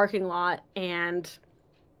in the parking lot, and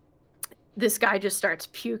this guy just starts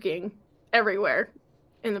puking everywhere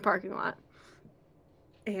in the parking lot.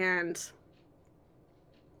 And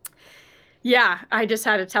yeah, I just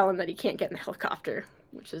had to tell him that he can't get in the helicopter,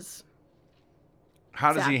 which is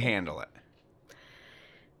How does he sad. handle it?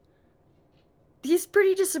 He's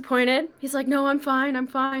pretty disappointed. He's like, no, I'm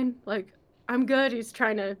fine. Like, I'm good. He's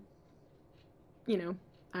trying to, I don't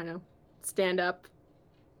know, stand up,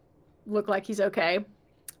 look like he's okay.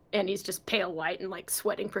 And he's just pale white and like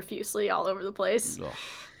sweating profusely all over the place.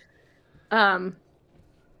 Ugh.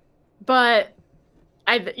 But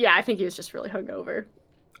I think he was just really hungover.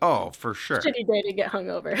 Oh, for sure. Shitty day to get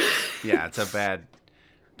hungover. Yeah, it's a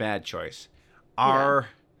bad choice. Yeah.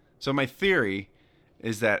 So my theory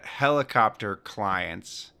is that helicopter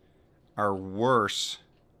clients are worse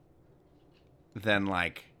than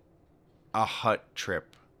like a hut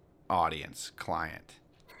trip audience client.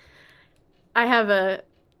 I have a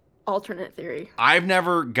alternate theory. I've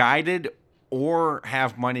never guided or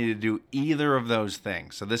have money to do either of those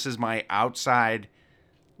things. So this is my outside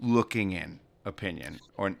looking in opinion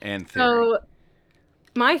and theory. So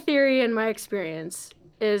my theory and my experience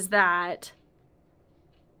is that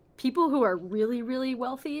people who are really, really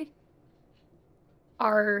wealthy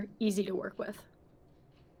are easy to work with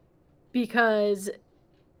because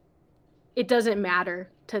it doesn't matter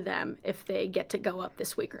to them if they get to go up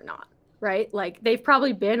this week or not, right? Like they've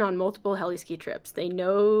probably been on multiple heli ski trips. They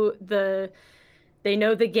know the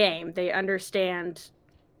game. They understand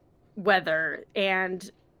weather,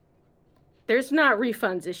 and there's not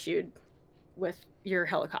refunds issued with your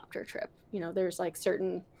helicopter trip. There's like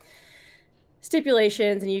certain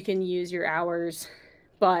stipulations and you can use your hours,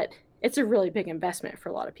 but it's a really big investment for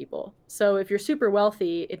a lot of people. So if you're super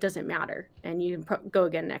wealthy, it doesn't matter and you can go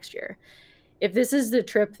again next year. If this is the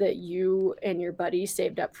trip that you and your buddy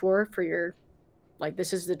saved up for your, like,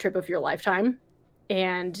 this is the trip of your lifetime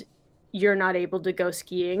and you're not able to go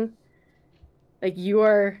skiing, like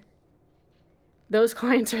those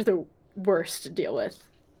clients are the worst to deal with.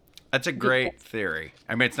 That's a great theory.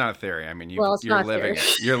 I mean, it's not a theory. I mean, you're living it.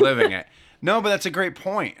 Theory. You're living it. No, but that's a great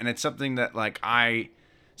point, and it's something that like I'm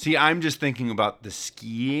just thinking about the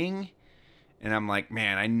skiing, and I'm like,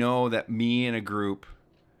 man, I know that me and a group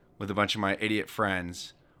with a bunch of my idiot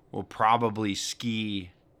friends will probably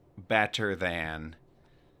ski better than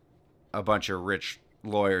a bunch of rich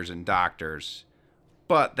lawyers and doctors.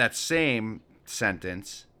 But that same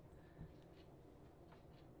sentence,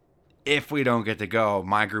 if we don't get to go,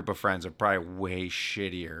 my group of friends are probably way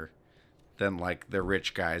shittier than like the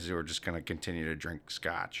rich guys who are just going to continue to drink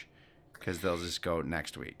scotch because they'll just go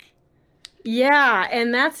next week. Yeah,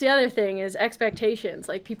 and that's the other thing is expectations.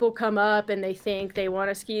 Like people come up and they think they want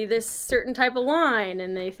to ski this certain type of line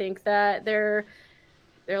and they think that they're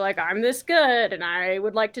they're like, I'm this good and I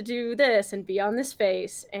would like to do this and be on this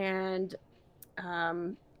face. And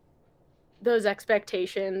um, those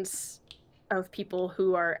expectations of people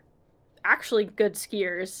who are actually good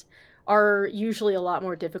skiers are usually a lot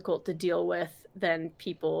more difficult to deal with than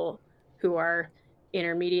people who are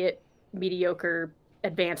intermediate, mediocre,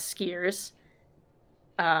 advanced skiers.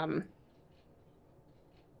 Um,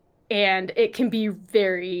 and it can be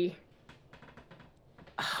very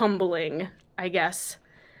humbling, I guess.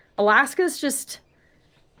 Alaska's just,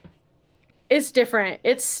 it's different.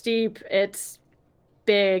 It's steep, it's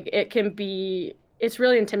big, it's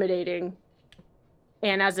really intimidating.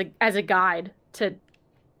 And as a guide to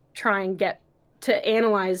try and get to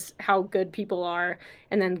analyze how good people are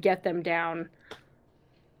and then get them down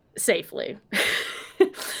safely.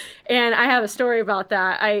 And I have a story about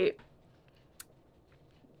that.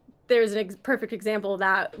 There's a perfect example of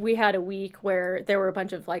that. We had a week where there were a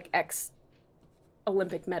bunch of like ex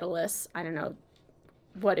Olympic medalists. I don't know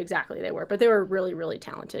what exactly they were, but they were really, really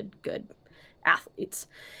talented, good athletes.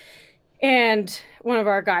 And one of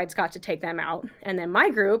our guides got to take them out. And then my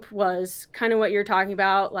group was kind of what you're talking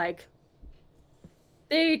about. Like,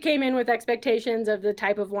 they came in with expectations of the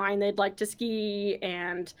type of line they'd like to ski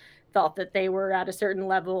and thought that they were at a certain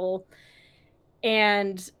level.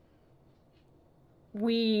 And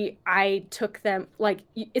I took them, like,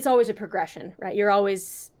 it's always a progression, right?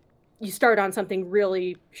 You start on something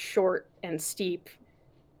really short and steep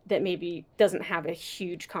that maybe doesn't have a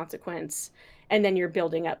huge consequence, and then you're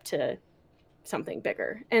building up to something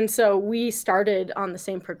bigger. And so we started on the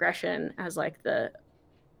same progression as like the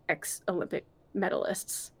ex-Olympic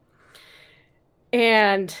medalists.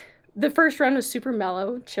 And the first run was super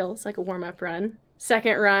mellow, chill. It's like a warm-up run.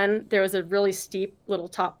 Second run, there was a really steep little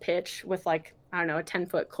top pitch with like, I don't know, a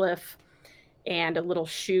 10-foot cliff and a little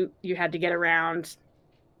chute you had to get around.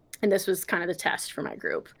 And this was kind of the test for my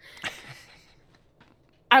group.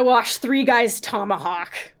 I watched 3 guys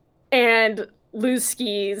tomahawk and lose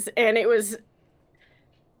skis, and it was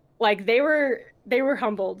like they were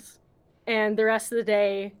humbled. And the rest of the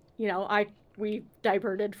day, we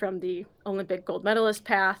diverted from the Olympic gold medalist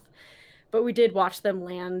path, but we did watch them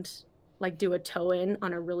land, like do a toe in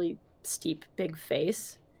on a really steep big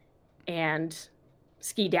face and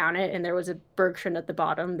ski down it, and there was a bergschrund at the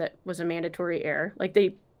bottom that was a mandatory air. Like,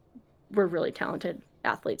 they were really talented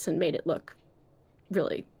athletes and made it look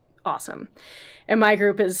really awesome. And my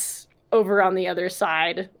group is over on the other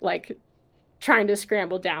side, like trying to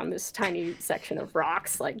scramble down this tiny section of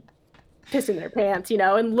rocks, like pissing their pants,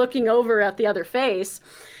 and looking over at the other face.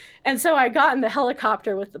 And so I got in the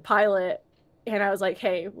helicopter with the pilot and I was like,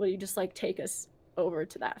 hey, will you just like take us over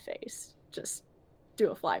to that face? Just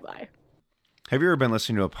do a flyby. Have you ever been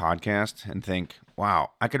listening to a podcast and think,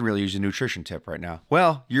 wow, I could really use a nutrition tip right now?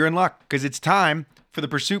 Well, you're in luck, because it's time for the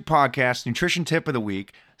Pursuit Podcast Nutrition Tip of the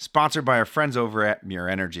Week, sponsored by our friends over at Muir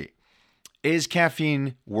Energy. Is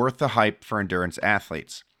caffeine worth the hype for endurance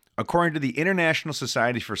athletes? According to the International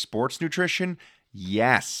Society for Sports Nutrition,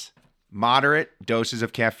 yes. Moderate doses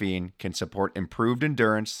of caffeine can support improved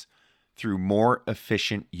endurance through more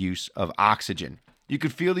efficient use of oxygen. You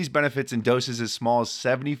could feel these benefits in doses as small as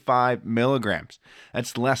 75 milligrams.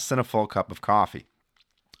 That's less than a full cup of coffee.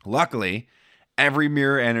 Luckily, every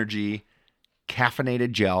Muir Energy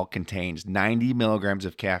caffeinated gel contains 90 milligrams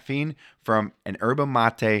of caffeine from an yerba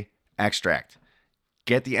mate extract.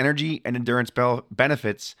 Get the energy and endurance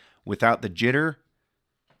benefits without the jitter,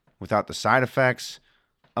 without the side effects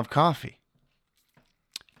of coffee.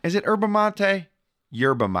 Is it yerba mate?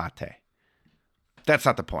 Yerba mate. That's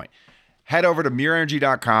not the point. Head over to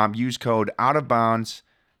MuirEnergy.com, use code OUTOFBOUNDS,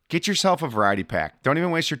 get yourself a variety pack. Don't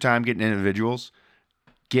even waste your time getting individuals.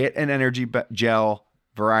 Get an energy gel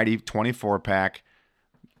variety 24 pack.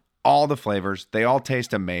 All the flavors, they all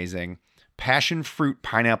taste amazing. Passion fruit,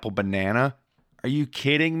 pineapple, banana. Are you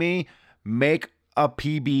kidding me? Make a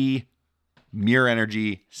PB Muir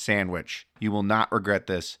Energy sandwich. You will not regret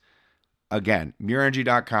this. Again,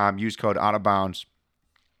 MuirEnergy.com, use code OUTOFBOUNDS.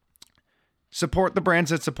 Support the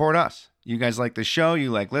brands that support us. You guys like the show.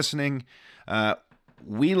 You like listening.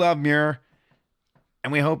 We love Muir,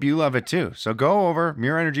 and we hope you love it too. So go over,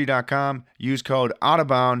 MuirEnergy.com, use code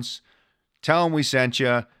OUTOFBOUNDS. Tell them we sent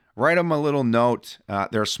you. Write them a little note.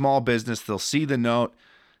 They're a small business. They'll see the note.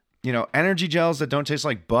 Energy gels that don't taste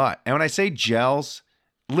like butt. And when I say gels,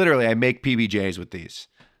 literally, I make PBJs with these.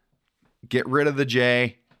 Get rid of the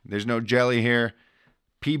J. There's no jelly here.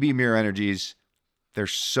 PB Muir Energies. They're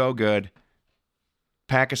so good.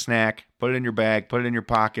 Pack a snack, put it in your bag, put it in your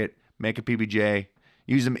pocket, make a PBJ.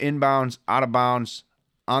 Use them inbounds, out of bounds,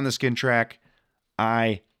 on the skin track.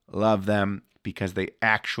 I love them because they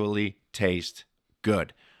actually taste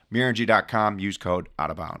good. Mirenergy.com, use code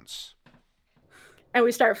out of bounds. And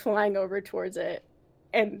we start flying over towards it,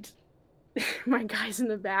 and my guys in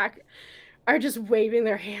the back are just waving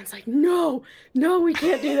their hands like, no, we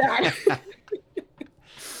can't do that.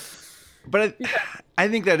 But I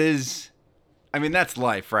think that is, I mean, that's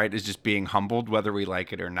life, right? Is just being humbled, whether we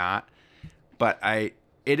like it or not. But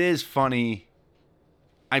it is funny.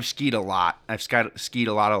 I've skied a lot. I've skied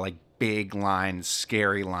a lot of like big lines,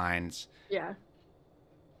 scary lines. Yeah.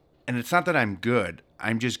 And it's not that I'm good.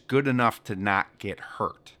 I'm just good enough to not get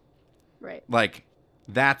hurt. Right. Like,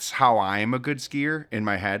 that's how I am a good skier in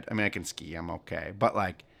my head. I mean, I can ski. I'm okay. But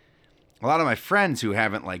like, a lot of my friends who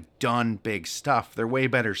haven't like done big stuff, they're way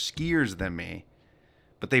better skiers than me.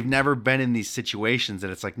 But they've never been in these situations that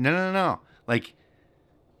it's like, no. Like,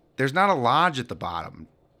 there's not a lodge at the bottom.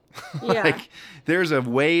 Yeah. Like, there's a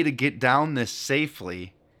way to get down this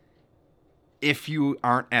safely if you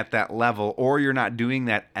aren't at that level or you're not doing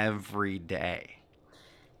that every day.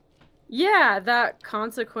 Yeah, that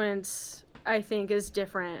consequence, I think, is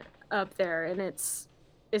different up there, and it's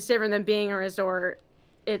different than being a resort.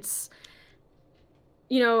 It's,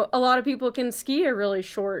 a lot of people can ski a really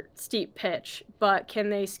short, steep pitch, but can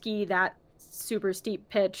they ski that super steep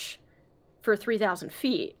pitch for 3,000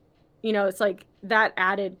 feet? It's like that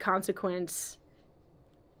added consequence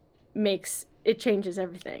changes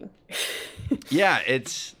everything. Yeah,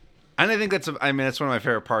 and I think that's one of my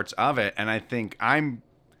favorite parts of it. And I think I'm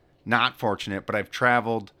not fortunate, but I've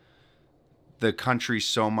traveled the country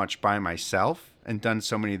so much by myself and done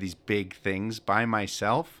so many of these big things by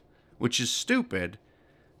myself, which is stupid,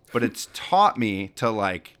 but it's taught me to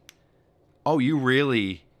like, oh, you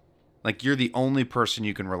really, like, you're the only person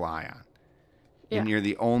you can rely on. Yeah. And you're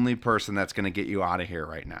the only person that's going to get you out of here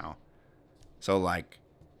right now. So like,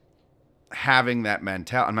 having that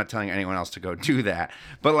mentality, I'm not telling anyone else to go do that,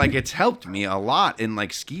 but like, it's helped me a lot in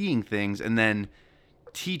like skiing things, and then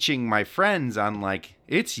teaching my friends on like,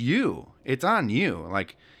 it's on you.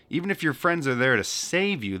 Like, even if your friends are there to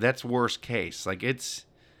save you, that's worst case. Like, it's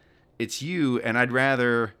you. And I'd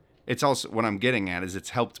rather, it's also what I'm getting at is it's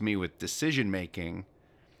helped me with decision making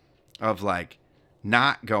of like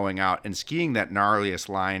not going out and skiing that gnarliest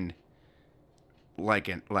line like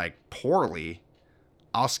poorly.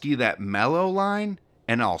 I'll ski that mellow line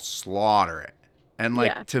and I'll slaughter it. And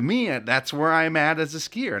like, to me, that's where I'm at as a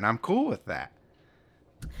skier, and I'm cool with that.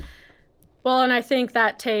 Well, and I think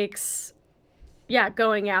that takes,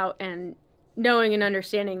 going out and knowing and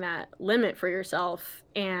understanding that limit for yourself.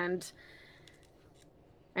 And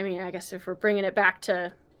I mean, I guess if we're bringing it back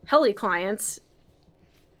to heli clients,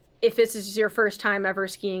 if this is your first time ever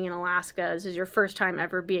skiing in Alaska, this is your first time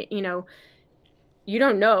ever being, you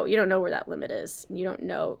don't know where that limit is. You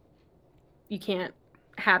can't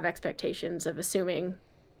have expectations of assuming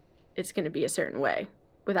it's going to be a certain way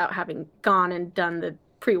without having gone and done the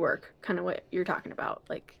pre-work, kind of what you're talking about,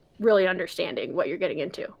 like really understanding what you're getting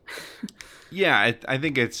into. Yeah, I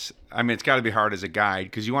think it's got to be hard as a guide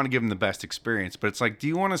because you want to give them the best experience, but it's like, do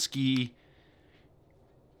you want to ski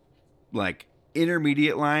like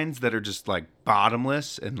intermediate lines that are just like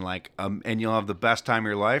bottomless and like and you'll have the best time of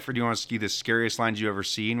your life, or do you want to ski the scariest lines you've ever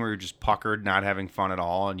seen where you're just puckered, not having fun at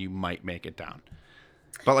all, and you might make it down?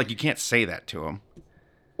 But like, you can't say that to them.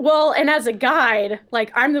 Well, and as a guide,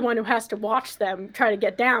 like, I'm the one who has to watch them try to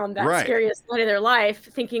get down that scariest line of their life,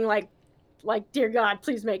 thinking like, dear God,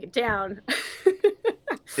 please make it down.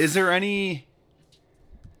 Is there any,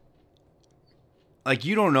 like,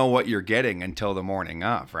 you don't know what you're getting until the morning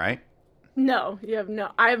of, right? No,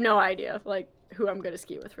 I have no idea, like, who I'm going to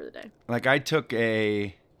ski with for the day. Like, I took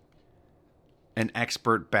an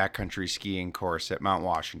expert backcountry skiing course at Mount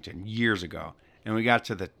Washington years ago, and we got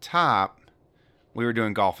to the top. We were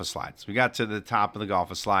doing Golf of Slides. We got to the top of the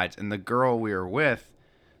Golf of Slides, and the girl we were with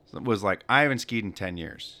was like, I haven't skied in 10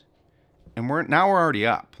 years. And we're already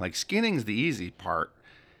up. Like, skiing's the easy part.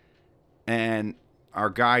 And our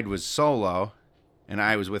guide was solo, and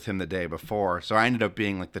I was with him the day before. So I ended up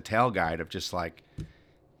being like the tail guide of just like,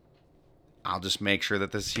 I'll just make sure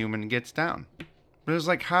that this human gets down. But it was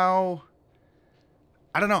like, how,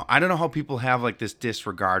 I don't know how people have like this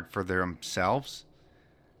disregard for themselves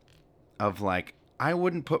of like, I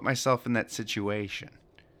wouldn't put myself in that situation.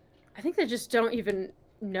 I think they just don't even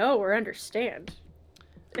know or understand.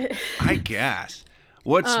 I guess.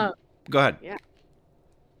 Go ahead. Yeah.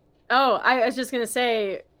 Oh, I was just going to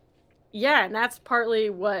say, yeah, and that's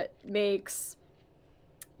partly what makes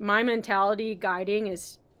my mentality guiding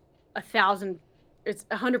is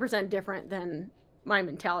 100% different than my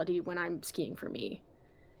mentality when I'm skiing for me.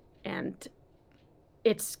 And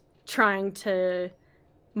it's trying to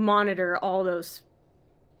monitor all those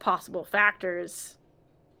possible factors,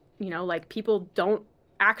 like people don't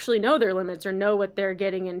actually know their limits or know what they're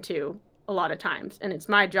getting into a lot of times. And it's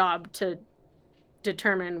my job to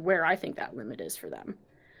determine where I think that limit is for them.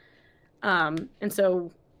 And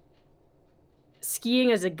so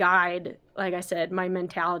skiing as a guide, like I said, my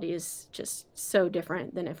mentality is just so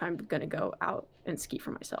different than if I'm going to go out and ski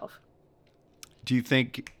for myself. Do you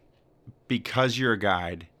think because you're a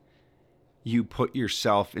guide, you put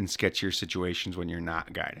yourself in sketchier situations when you're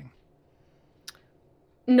not guiding?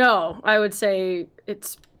 No, I would say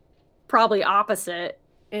it's probably opposite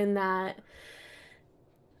in that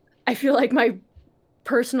I feel like my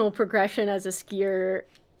personal progression as a skier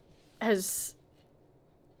has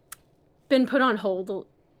been put on hold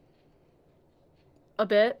a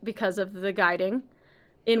bit because of the guiding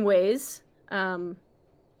in ways. In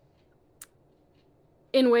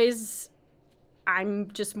ways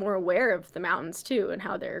I'm just more aware of the mountains too and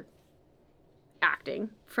how they're acting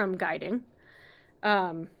from guiding.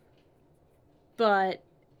 But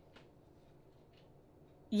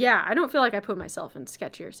yeah, I don't feel like I put myself in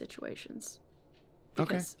sketchier situations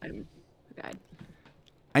because I'm a guide.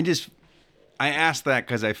 I asked that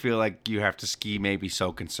because I feel like you have to ski maybe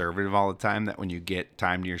so conservative all the time that when you get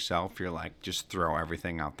time to yourself, you're like, just throw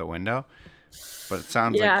everything out the window. But it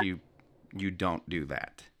sounds like you don't do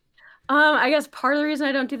that. I guess part of the reason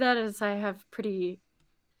I don't do that is I've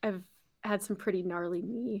had some pretty gnarly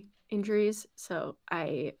knee injuries. So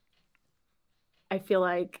I feel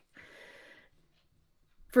like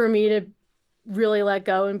for me to really let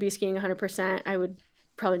go and be skiing 100%, I would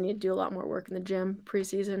probably need to do a lot more work in the gym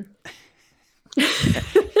preseason.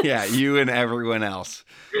 Yeah, you and everyone else.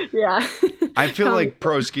 Yeah. I feel like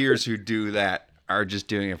pro skiers who do that are just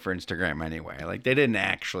doing it for Instagram anyway. Like they didn't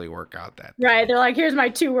actually work out that day. Right. They're like, here's my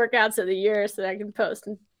 2 workouts of the year so that I can post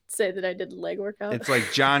and say that I did the leg workout. It's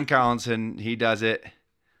like John Collinson, he does it.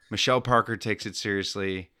 Michelle Parker takes it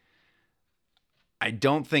seriously. I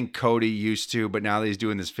don't think Cody used to, but now that he's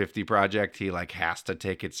doing this 50 project, he like has to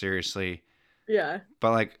take it seriously. Yeah.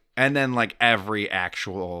 But like, and then like every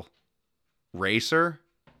actual racer,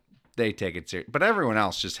 they take it serious. But everyone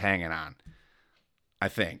else just hanging on, I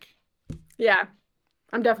think. Yeah.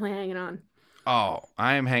 I'm definitely hanging on. Oh,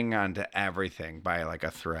 I am hanging on to everything by like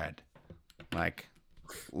a thread. Like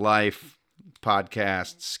life,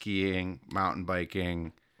 podcast, skiing, mountain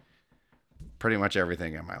biking. Pretty much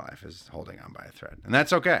everything in my life is holding on by a thread. And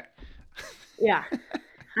that's okay. Yeah.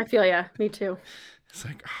 I feel ya. Me too. It's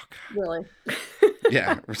like, oh God. Really.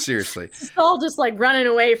 Yeah, seriously. It's all just like running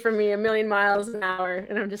away from me a million miles an hour,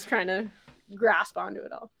 and I'm just trying to grasp onto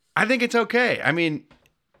it all. I think it's okay. I mean,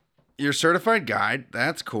 you're a certified guide.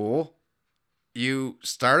 That's cool. You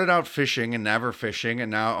started out fishing and never fishing and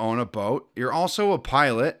now own a boat. You're also a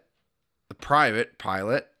pilot, a private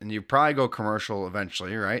pilot, and you probably go commercial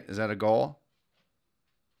eventually, right? Is that a goal?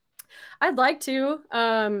 I'd like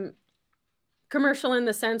to. Commercial in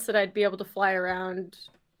the sense that I'd be able to fly around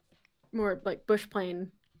more like bush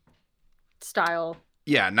plane style.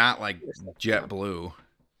 Yeah, not like JetBlue.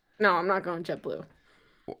 No, I'm not going JetBlue.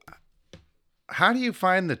 How do you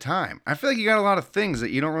find the time? I feel like you got a lot of things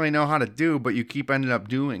that you don't really know how to do, but you keep ending up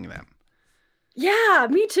doing them. Yeah,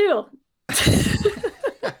 me too.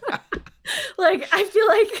 Like I feel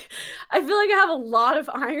like I have a lot of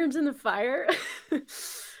irons in the fire.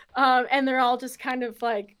 And they're all just kind of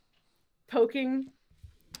like poking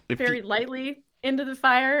very lightly into the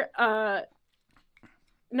fire.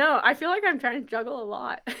 No, I feel like I'm trying to juggle a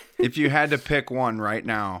lot. If you had to pick one right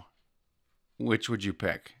now, which would you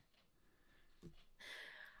pick?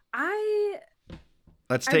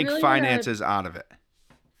 Let's take really finances out of it.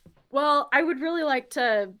 Well, I would really like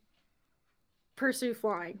to pursue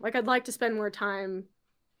flying. Like I'd like to spend more time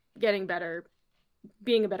getting better,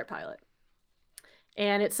 being a better pilot.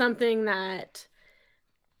 And it's something that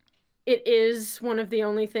it is one of the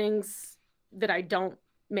only things that I don't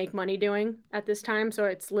make money doing at this time. So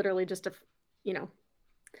it's literally just a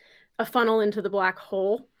funnel into the black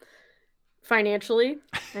hole financially.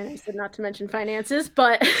 And I said not to mention finances,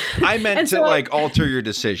 but I meant to like alter your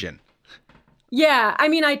decision. Yeah. I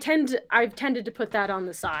mean, I've tended to put that on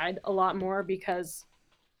the side a lot more because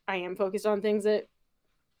I am focused on things that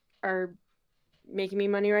are making me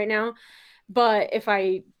money right now. But if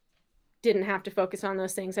I didn't have to focus on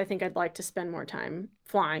those things, I think I'd like to spend more time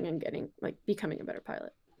flying and becoming a better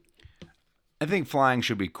pilot. I think flying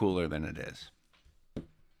should be cooler than it is.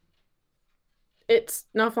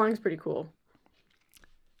 Flying's pretty cool.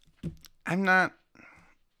 I'm not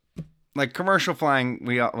like commercial flying.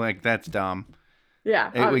 That's dumb.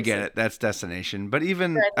 Yeah. We get it. That's destination. But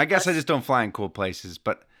even, I guess I just don't fly in cool places,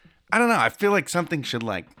 but I don't know. I feel like something should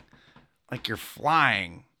like you're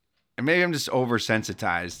flying And maybe I'm just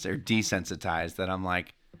oversensitized or desensitized that I'm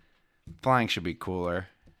like, flying should be cooler.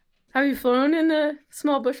 Have you flown in the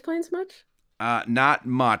small bush planes much? Not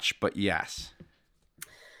much, but yes.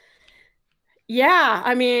 Yeah,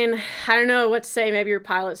 I mean, I don't know what to say. Maybe your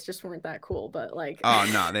pilots just weren't that cool, but like, Oh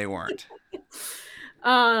no, they weren't.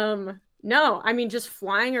 no, I mean, just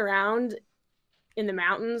flying around in the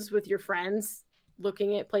mountains with your friends,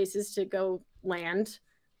 looking at places to go land.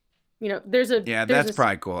 You know, Yeah, there's that's a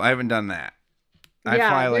probably cool. I haven't done that. I yeah,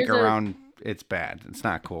 fly like there's a around. It's bad. It's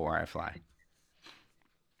not cool where I fly.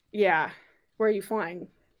 yeah. Where are you flying?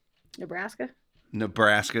 Nebraska?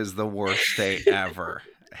 Nebraska is the worst state ever.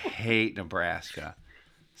 I hate Nebraska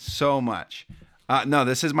so much. No,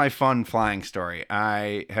 this is my fun flying story.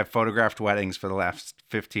 I have photographed weddings for the last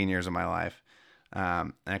 15 years of my life.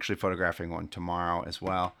 Actually photographing one tomorrow as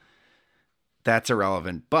well. That's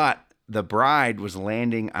irrelevant. But the bride was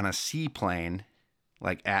landing on a seaplane,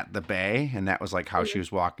 like at the bay, and that was like how she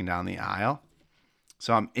was walking down the aisle.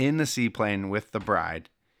 So I'm in the seaplane with the bride.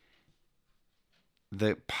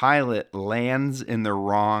 The pilot lands in the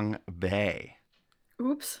wrong bay.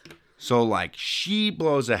 Oops. So like she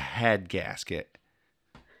blows a head gasket,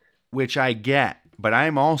 which I get, but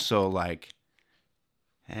I'm also like,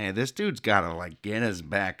 hey, this dude's got to like get us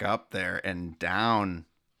back up there and down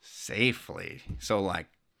safely. So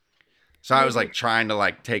I was like trying to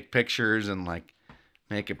like take pictures and like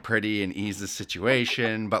make it pretty and ease the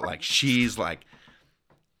situation, but like she's like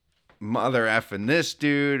mother effing this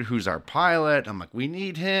dude who's our pilot. I'm like, we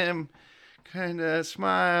need him. Kind of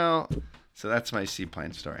smile. So that's my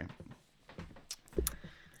seaplane story.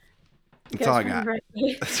 That's all I got.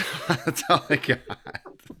 That's all I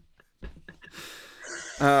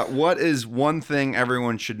got. What is one thing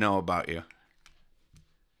everyone should know about you?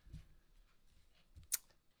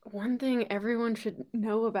 One thing everyone should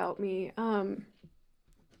know about me.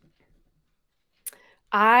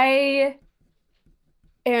 I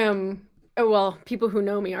am, well, people who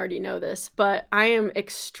know me already know this, but I am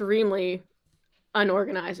extremely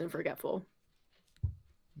unorganized and forgetful.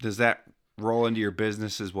 Does that roll into your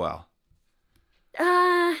business as well?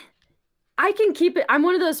 Uh, I can keep it. I'm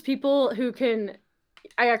one of those people who can,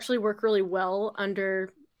 I actually work really well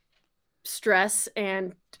under stress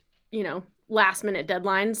and, last minute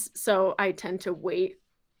deadlines. So I tend to wait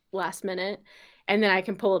last minute and then I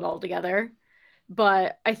can pull it all together.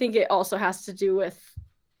 But I think it also has to do with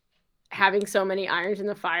having so many irons in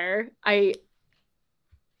the fire. I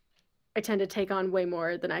tend to take on way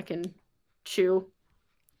more than I can chew.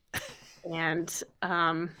 And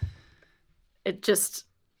I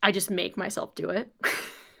just make myself do it.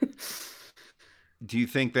 Do you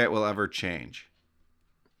think that will ever change?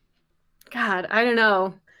 God, I don't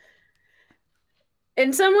know.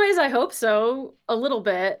 In some ways I hope so, a little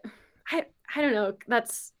bit. I don't know.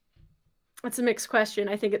 That's a mixed question.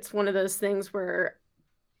 I think it's one of those things where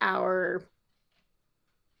our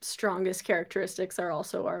strongest characteristics are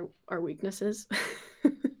also our weaknesses.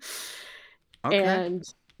 Okay. And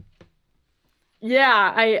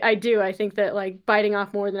yeah, I do. I think that like biting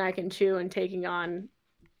off more than I can chew and taking on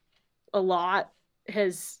a lot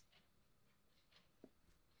has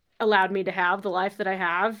allowed me to have the life that I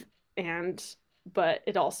have, but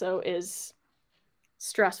it also is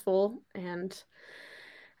stressful, and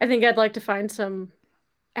I think I'd like to find some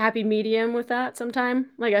happy medium with that sometime.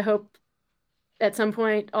 Like I hope at some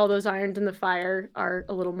point all those irons in the fire are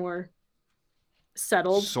a little more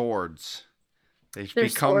settled. Swords. They've They're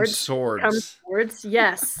become become swords. swords.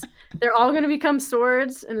 Yes. They're all going to become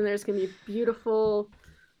swords, and then there's going to be a beautiful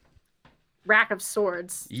rack of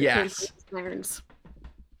swords. Yes. Irons.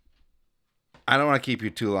 I don't want to keep you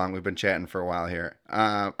too long. We've been chatting for a while here.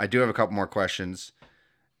 I do have a couple more questions.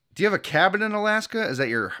 Do you have a cabin in Alaska? Is that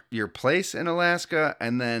your place in Alaska?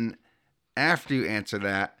 And then after you answer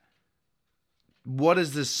that, what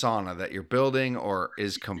is this sauna that you're building or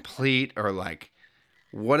is complete, or like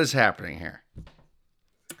what is happening here?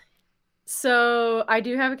 So I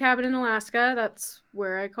do have a cabin in Alaska. That's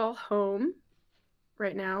where I call home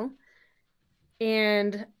right now.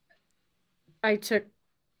 And I took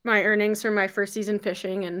my earnings from my first season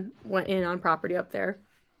fishing and went in on property up there.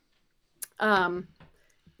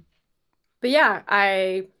 But yeah,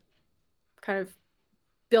 I kind of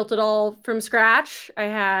built it all from scratch. I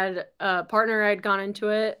had a partner. I'd gone into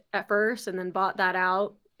it at first and then bought that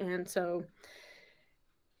out. And so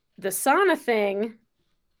the sauna thing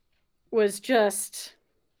was just,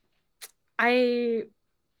 I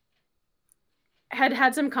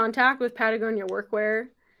had some contact with Patagonia Workwear,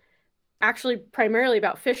 actually primarily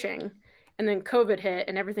about fishing. And then COVID hit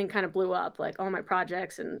and everything kind of blew up. Like all my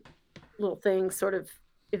projects and little things sort of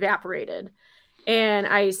evaporated. And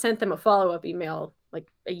I sent them a follow-up email like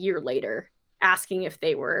a year later asking if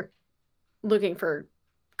they were looking for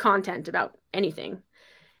content about anything.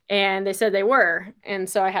 And they said they were. And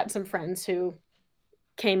so I had some friends who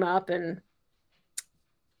came up and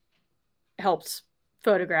helped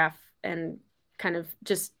photograph and kind of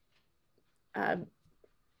just, uh,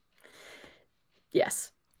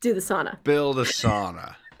 yes, do the sauna. Build a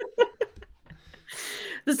sauna.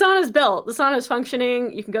 The sauna is built. The sauna is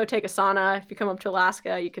functioning. You can go take a sauna. If you come up to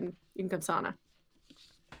Alaska, you can come sauna.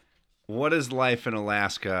 What is life in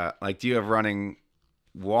Alaska like? Do you have running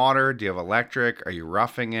water? Do you have electric? Are you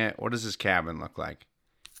roughing it? What does this cabin look like?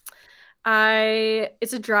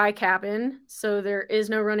 It's a dry cabin, so there is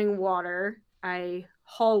no running water. I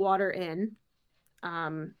haul water in.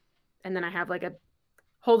 Um, and then I have like a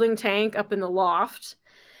holding tank up in the loft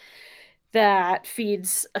that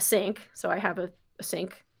feeds a sink. So I have a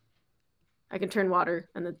sink. I can turn water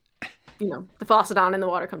and the faucet on and the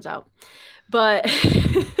water comes out. But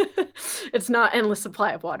it's not endless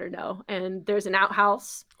supply of water, no. And there's an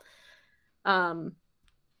outhouse. Um,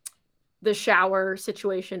 the shower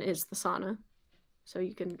situation is the sauna. So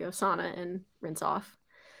you can go sauna and rinse off.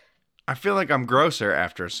 I feel like I'm grosser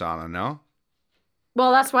after a sauna, no?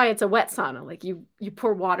 Well, that's why it's a wet sauna. Like you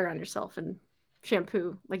pour water on yourself and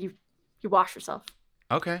shampoo. Like you wash yourself.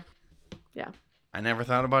 Okay. Yeah. I never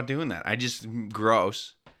thought about doing that. I just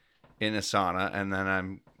gross in a sauna and then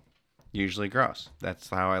I'm usually gross. That's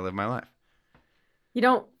how I live my life. You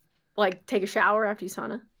don't like take a shower after you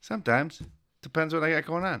sauna? Sometimes. Depends what I got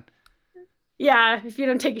going on. Yeah, if you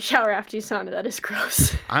don't take a shower after you sauna, that is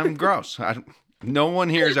gross. I'm gross. No one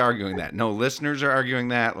here is arguing that. No listeners are arguing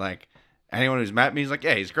that. Like, anyone who's met me is like,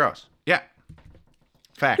 yeah, he's gross. Yeah.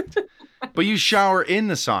 Fact. But you shower in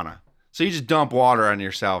the sauna. So you just dump water on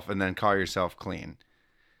yourself and then call yourself clean.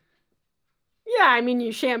 Yeah, I mean,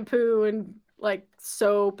 you shampoo and like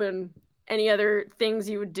soap and any other things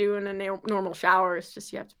you would do in a normal shower. It's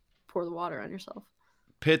just you have to pour the water on yourself.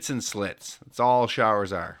 Pits and slits. That's all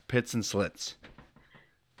showers are. Pits and slits.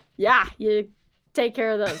 Yeah, you take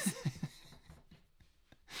care of those.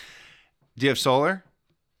 Do you have solar?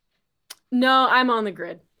 No, I'm on the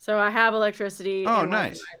grid. So I have electricity. Oh, and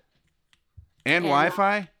nice. Wi-Fi. And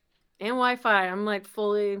Wi-Fi? And Wi-Fi. I'm like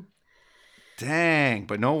fully. Dang,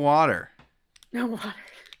 but no water. No water.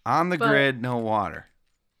 On the grid, no water.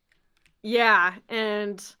 Yeah,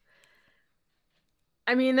 and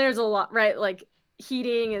I mean, there's a lot, right? Like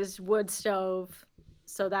heating is wood stove,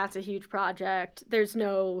 so that's a huge project. There's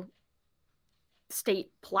no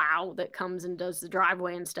state plow that comes and does the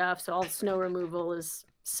driveway and stuff, so all the snow removal is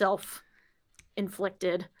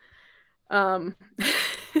self-inflicted. Um,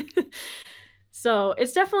 so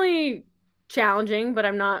it's definitely challenging, but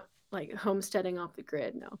I'm not like homesteading off the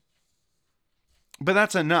grid, no. But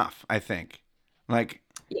that's enough, I think. Like,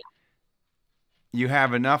 yeah, you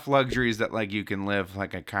have enough luxuries that like you can live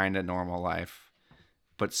like a kind of normal life.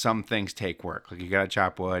 But some things take work. Like you gotta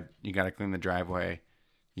chop wood, you gotta clean the driveway,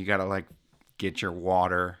 you gotta like get your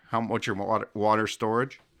water. What's your water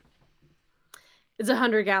storage? It's a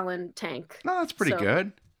 100-gallon tank. No, that's pretty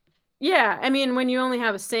good. Yeah, I mean, when you only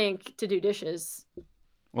have a sink to do dishes.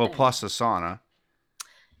 Well, plus a sauna.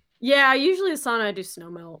 Yeah, usually the sauna I do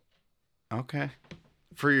snow melt. Okay.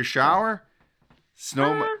 For your shower?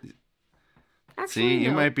 Snow Actually, See, you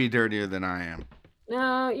no. might be dirtier than I am.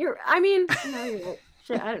 No, you're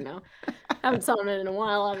shit, I don't know. Haven't sauna in a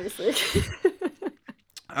while, obviously.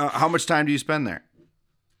 How much time do you spend there?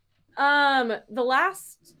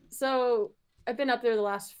 So I've been up there the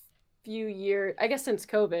last few years. I guess since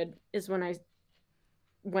COVID is when I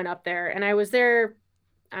went up there, and I was there,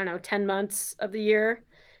 I don't know, 10 months of the year.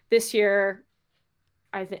 This year,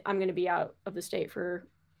 I think I'm going to be out of the state for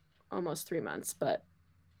almost 3 months,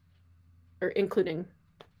 or including,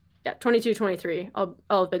 22, 23. I'll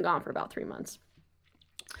have been gone for about 3 months.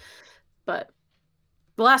 But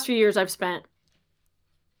the last few years I've spent,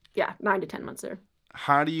 9 to 10 months there.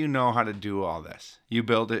 How do you know how to do all this? You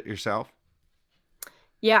build it yourself?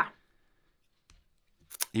 Yeah.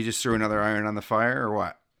 You just threw another iron on the fire or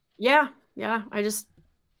what? Yeah. I just,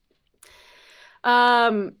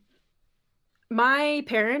 my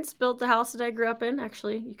parents built the house that I grew up in.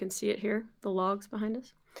 Actually, you can see it here, the logs behind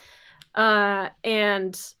us.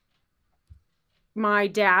 And my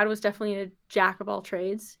dad was definitely a jack of all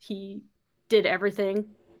trades. He did everything.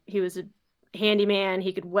 He was a handyman.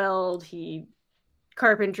 He could weld.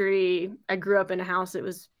 Carpentry. I grew up in a house that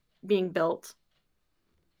was being built,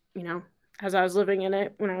 as I was living in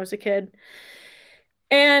it when I was a kid.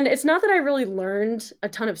 And it's not that I really learned a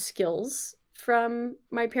ton of skills from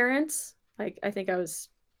my parents. Like, I think I was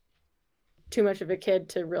too much of a kid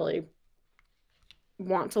to really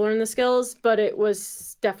want to learn the skills, but it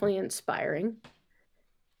was definitely inspiring.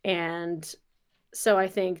 And so I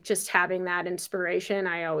think just having that inspiration,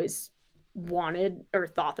 I always wanted or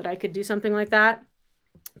thought that I could do something like that.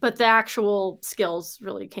 But the actual skills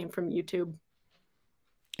really came from YouTube.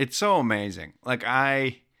 It's so amazing. Like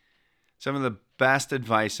some of the best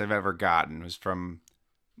advice I've ever gotten was from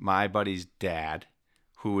my buddy's dad,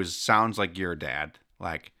 sounds like your dad,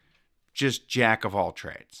 like just jack of all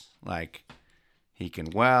trades. Like he can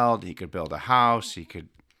weld, he could build a house, he could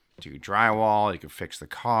do drywall, he could fix the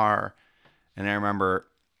car. And I remember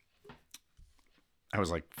I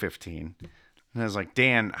was like 15, and I was like,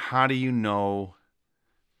 Dan, how do you know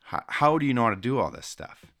how to do all this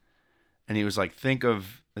stuff? And he was like,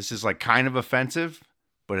 this is like kind of offensive,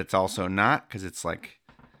 but it's also not, because it's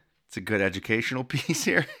a good educational piece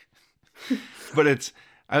here. But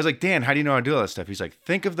I was like, Dan, how do you know how to do all this stuff? He's like,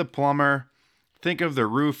 think of the plumber, think of the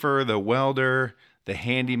roofer, the welder, the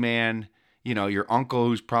handyman, your uncle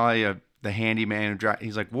who's probably the handyman.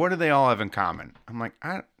 He's like, what do they all have in common? I'm like,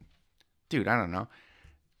 dude, I don't know.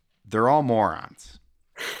 They're all morons.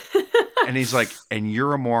 And he's like, and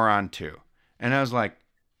you're a moron too. And I was like,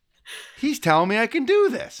 he's telling me I can do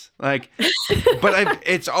this. Like, but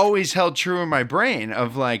it's always held true in my brain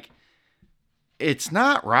of like, it's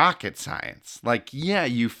not rocket science. Like, yeah,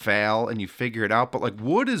 you fail and you figure it out, but like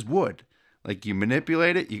wood is wood. Like you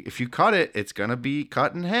manipulate it. If you cut it, it's going to be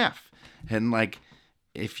cut in half. And like,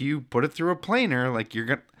 if you put it through a planer, like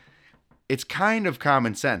it's kind of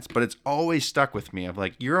common sense, but it's always stuck with me of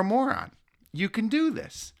like, you're a moron. You can do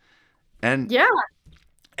this. And yeah.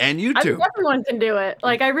 And you too. Everyone can do it.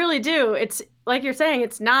 Like I really do. It's like you're saying,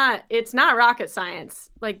 it's not rocket science.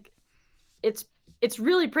 Like it's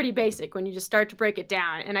really pretty basic when you just start to break it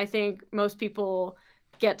down. And I think most people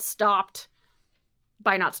get stopped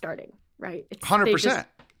by not starting, right? 100%. They just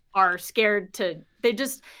are scared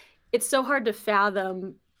it's so hard to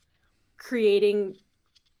fathom creating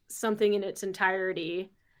something in its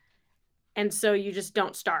entirety. And so you just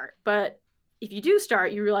don't start. But if you do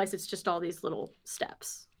start, you realize it's just all these little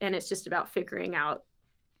steps, and it's just about figuring out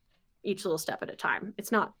each little step at a time.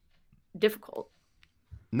 It's not difficult.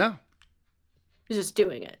 No. It's just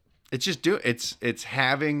doing it. It's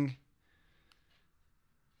having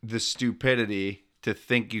the stupidity to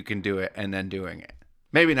think you can do it and then doing it.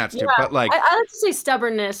 Maybe not stupid, but like I like to say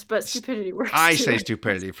stubbornness, but stupidity works. I say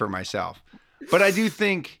stupidity for myself. But I do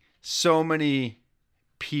think so many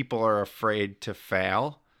people are afraid to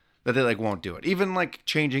fail that they like won't do it. Even like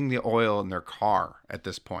changing the oil in their car at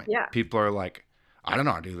this point. Yeah. People are like, I don't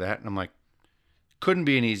know how to do that. And I'm like, couldn't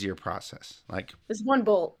be an easier process. Like it's one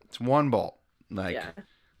bolt. It's one bolt. Like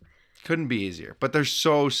couldn't be easier. But they're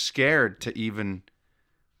so scared to even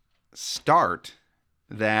start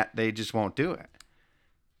that they just won't do it.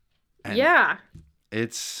 And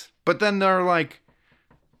but then they're like,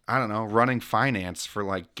 I don't know, running finance for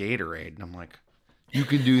like Gatorade. And I'm like, you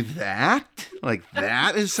can do that? Like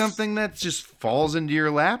that is something that just falls into your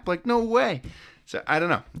lap? Like, no way. So I don't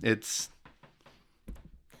know. It's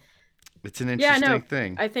an interesting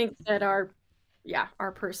thing. I think that our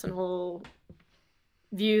personal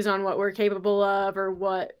views on what we're capable of, or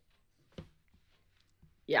what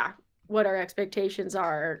our expectations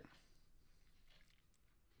are,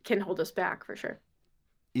 can hold us back for sure.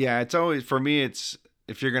 Yeah, it's always, for me, it's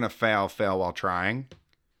if you're going to fail while trying.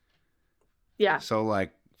 Yeah. So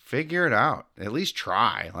like figure it out. At least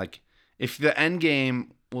try. Like if the end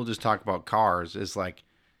game, we'll just talk about cars, is like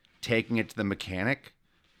taking it to the mechanic,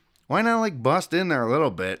 why not like bust in there a little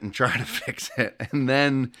bit and try to fix it? And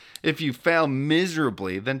then if you fail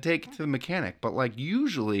miserably, then take it to the mechanic. But like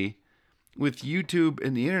usually with YouTube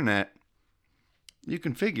and the internet, you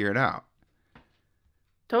can figure it out.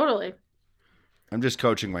 Totally. I'm just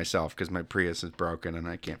coaching myself because my Prius is broken and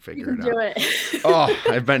I can't figure it out. Do it. Oh,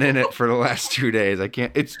 I've been in it for the last 2 days. I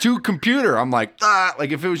can't. It's too computer. I'm like,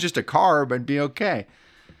 like if it was just a carb, I'd be okay.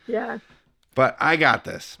 Yeah. But I got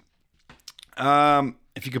this.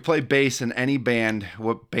 If you could play bass in any band,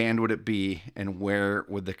 what band would it be, and where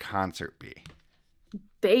would the concert be?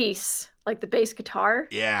 Bass, like the bass guitar?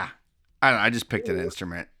 Yeah. I don't know. I just picked an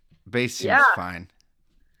instrument. Bass seems fine.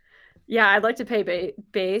 Yeah, I'd like to play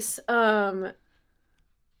bass.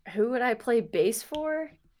 Who would I play bass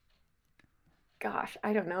for? Gosh,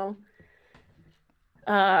 I don't know.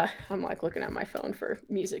 I'm like looking at my phone for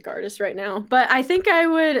music artists right now. But I think I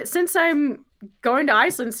would, since I'm going to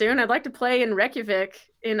Iceland soon, I'd like to play in Reykjavik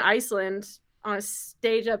in Iceland on a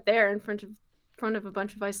stage up there in front of a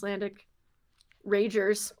bunch of Icelandic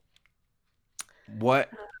ragers. What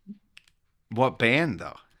band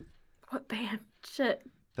though? What band? Shit.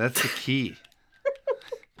 That's the key.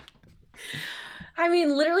 I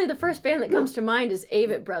mean, literally the first band that comes to mind is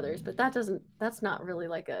Avett Brothers, but that's not really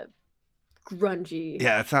like a grungy.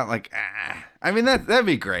 Yeah, it's not like I mean that'd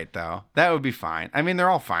be great though. That would be fine. I mean, they're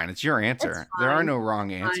all fine. It's your answer. It's There are fine. no wrong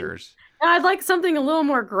Fine. answers. I'd like something a little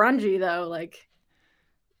more grungy though, like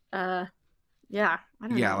yeah, I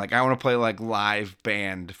don't Yeah, know. like I want to play like live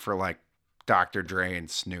band for like Dr. Dre and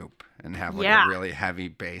Snoop and have like Yeah. a really heavy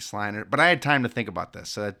bass line. But I had time to think about this,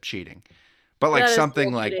 so that's cheating. But like That is something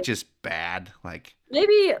real like cheating. just bad, like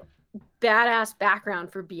Maybe badass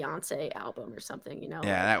background for Beyonce album or something, yeah, like-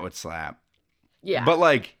 that would slap. yeah. But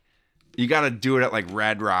like you got to do it at like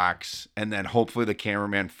Red Rocks, and then hopefully the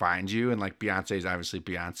cameraman finds you. And like Beyonce's obviously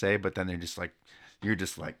Beyonce, but then they're just like you're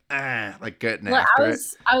just like like getting Well, after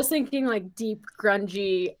I was thinking like deep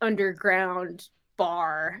grungy underground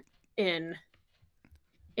bar in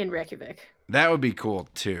Reykjavik. That would be cool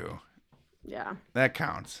too. Yeah. That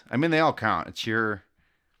counts. I mean, they all count. It's your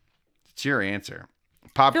answer.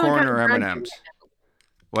 Feeling Popcorn kind of or grungy M&Ms? right now.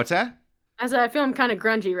 What's that? As I feel I'm kind of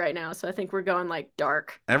grungy right now, so I think we're going like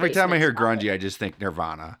dark. Every time I hear basement grungy, I just think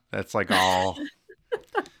Nirvana. That's like all.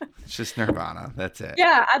 It's just Nirvana. That's it.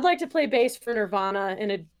 Yeah, I'd like to play bass for Nirvana in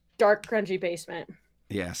a dark, grungy basement.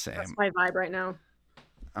 Yeah, That's same. my vibe right now.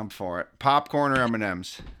 I'm for it. Popcorn or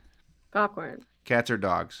M&Ms? Popcorn, Cats or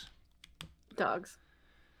dogs? dogs,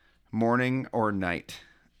 Morning or night?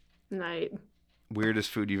 night, Weirdest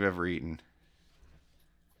food you've ever eaten?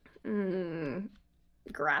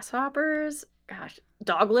 grasshoppers. Gosh,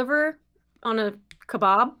 dog liver on a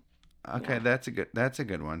kebab. Okay, Yeah. that's a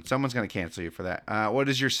good one. Someone's gonna cancel you for that. What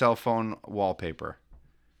is your cell phone wallpaper?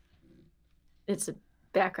 It's a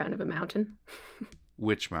background of a mountain.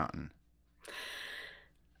 Which mountain?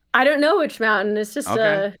 I don't know which mountain. It's just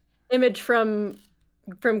Okay. a image from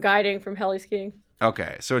guiding from heli skiing.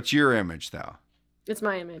 Okay, so it's your image though. It's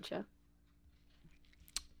my image, yeah.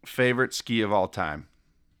 Favorite ski of all time?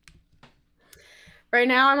 Right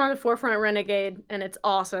now I'm on the Forefront Renegade, and it's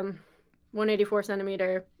awesome. 184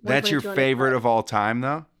 centimeter. That's your 122 favorite of all time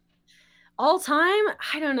though? all time?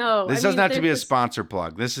 I don't know. This I doesn't mean, have to be a there's- sponsor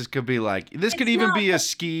plug. Could be like this could It's even not, be a but-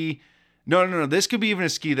 ski. No. This could be even a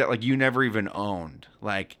ski that like you never even owned.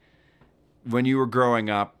 Like when you were growing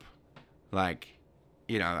up, like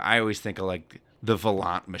I always think of like the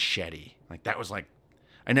Volant Machete. Like that was like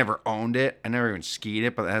I never owned it. I never even skied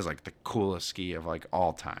it, but that has like the coolest ski of like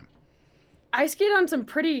all time. I skied on some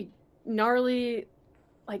pretty gnarly,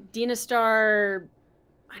 like Dynastar.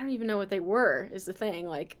 I don't even know what they were. Is the thing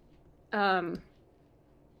like,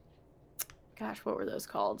 gosh, what were those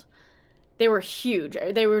called? They were huge.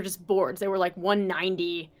 They were just boards. They were like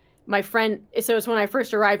 190. My friend. So it's when I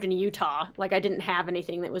first arrived in Utah. Like I didn't have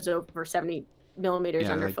anything that was over 70 millimeters Yeah,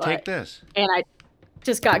 like underfoot, take this. and I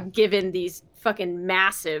just got given these fucking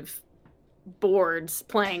massive boards,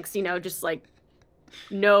 planks. Just like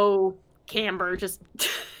no camber, just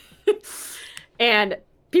and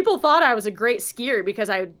people thought I was a great skier because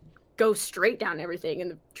I would go straight down everything,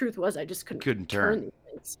 and the truth was I just couldn't turn.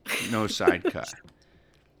 these things. No side cut.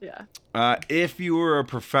 Yeah. If you were a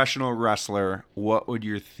professional wrestler, what would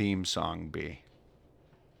your theme song be?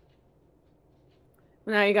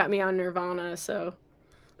 Now you got me on Nirvana, so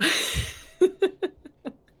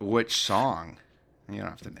Which song? You don't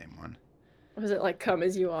have to name one. was it like "Come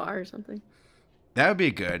as You Are" or something? That would be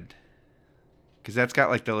good. Because that's got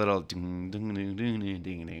like the little ding, ding, ding, ding, ding,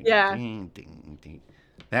 ding, ding, Yeah. ding, ding, ding.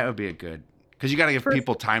 That would be a good. Because you got to give First-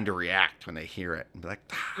 people time to react when they hear it. And be like,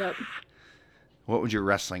 Yep. what would your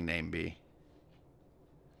wrestling name be?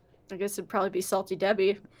 I guess it'd probably be Salty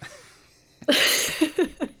Debbie.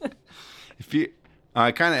 If you,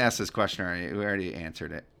 I kind of asked this question already. We already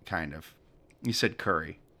answered it, kind of. You said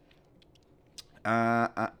curry.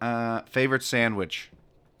 Favorite sandwich?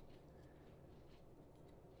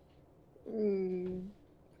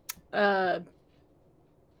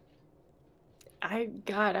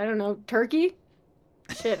 I don't know. Turkey?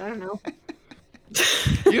 Shit, I don't know.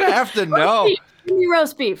 You have to know. Give me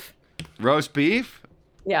roast beef. Roast beef?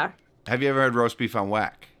 Yeah. Have you ever had roast beef on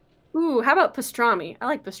whack? Ooh, how about pastrami? I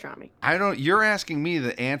like pastrami. I don't. You're asking me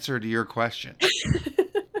the answer to your question.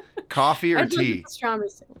 Coffee or I'd like tea?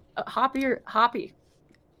 pastrami. Hoppy.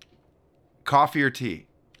 Coffee or tea?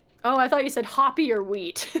 Oh, I thought you said hoppy or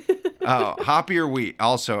wheat. Oh, hoppy or wheat?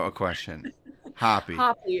 Also a question. Hoppy.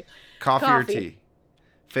 Hoppy. Coffee or Coffee. tea?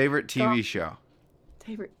 Favorite TV Coffee. show?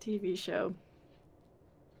 Favorite TV show.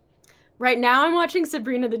 Right now, I'm watching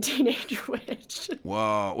Sabrina the Teenage Witch.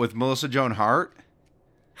 Whoa, with Melissa Joan Hart?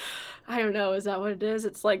 I don't know. Is that what it is?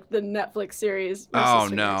 It's like the Netflix series. My Oh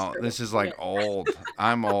sister no, makes her this is watch like it. old.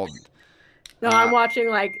 I'm old. No, I'm watching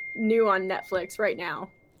like new on Netflix right now.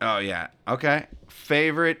 Oh yeah. Okay.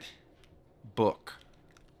 Favorite book?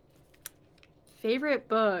 Favorite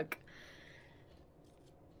book?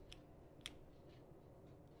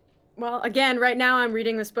 Well, again, right now I'm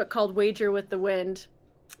reading this book called Wager with the Wind,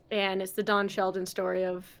 and it's the Don Sheldon story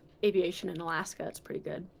of aviation in Alaska. It's pretty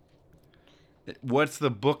good. What's the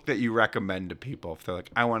book that you recommend to people if they're like,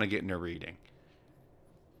 I want to get into reading?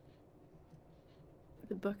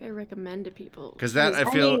 The book I recommend to people. Because that, I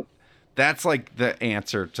feel, that's like the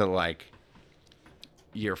answer to like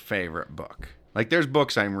your favorite book. Like there's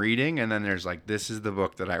books I'm reading, and then there's like, this is the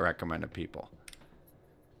book that I recommend to people.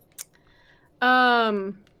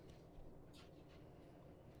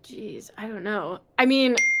 Geez, I don't know. I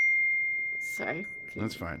mean, sorry.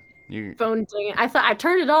 That's fine. Phone dinging. I thought I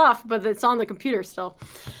turned it off, but it's on the computer still.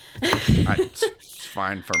 It's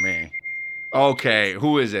fine for me. Okay,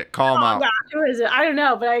 who is it? Call him out. God, who is it? I don't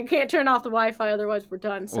know, but I can't turn off the Wi-Fi, otherwise we're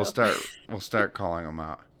done. So. We'll start calling them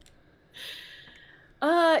out.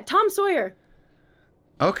 Tom Sawyer.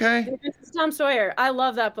 Okay. This is Tom Sawyer. I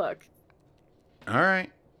love that book. All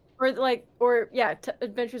right.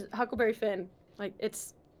 Adventures of Huckleberry Finn. Like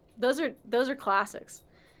those are classics.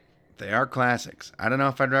 They are classics. I don't know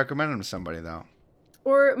if I'd recommend them to somebody though.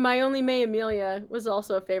 Or My Only May Amelia was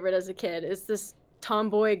also a favorite as a kid. It's this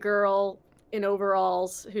tomboy girl in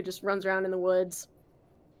overalls who just runs around in the woods.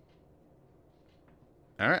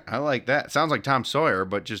 All right, I like that. Sounds like Tom Sawyer,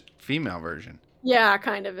 but just female version. Yeah,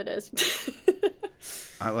 kind of it is.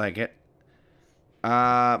 I like it.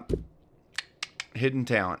 Hidden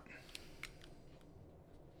Talent.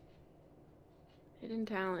 Hidden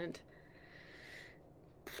Talent.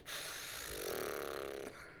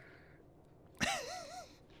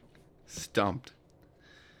 Stumped.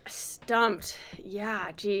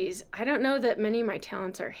 Yeah, geez. I don't know that many of my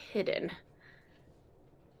talents are hidden.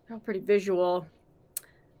 They're all pretty visual.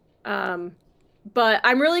 But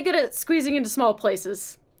I'm really good at squeezing into small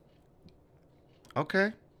places.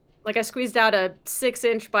 Okay. Like I squeezed out a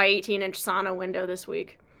 6-inch by 18-inch sauna window this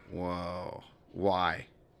week. Whoa. Why?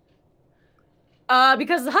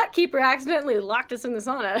 Because the hut keeper accidentally locked us in the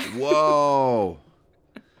sauna. Whoa.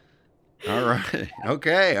 All right.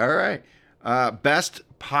 Okay. All right. Best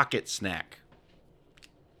pocket snack.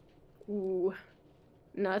 Ooh.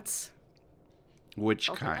 Nuts. Which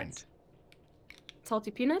Salty kind? nuts.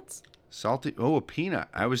 Salty peanuts? Salty. Oh, a peanut.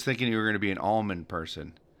 I was thinking you were going to be an almond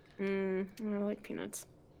person. I like peanuts.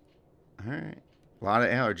 All right. A lot of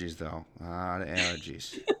allergies, though. A lot of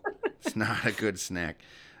allergies. It's not a good snack.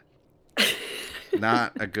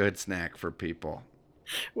 Not a good snack for people.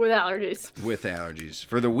 With allergies. With allergies.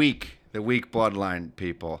 For the weak bloodline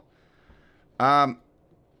people. Let's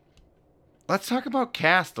talk about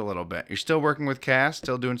Cast a little bit. You're still working with Cast?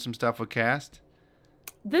 Still doing some stuff with Cast?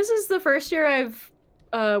 This is the first year I've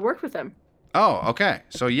worked with them. Oh, okay.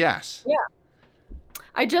 So, yes. Yeah.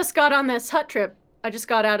 I just got on this hut trip. I just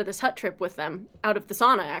got out of this hut trip with them. Out of the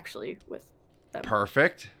sauna, actually, with them.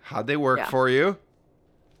 Perfect. How'd they work for you?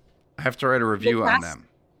 I have to write a review on them.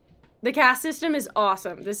 The Cast system is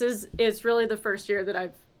awesome. It's really the first year that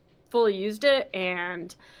I've fully used it,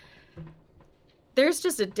 and there's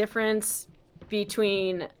just a difference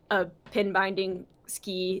between a pin binding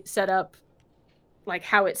ski setup, like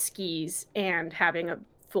how it skis, and having a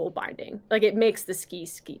full binding. Like it makes the ski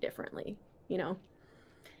differently, you know?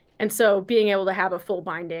 And so being able to have a full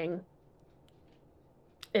binding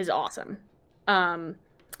is awesome.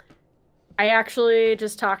 I actually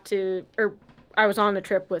just I was on the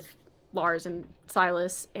trip with Lars and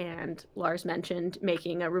Silas, and Lars mentioned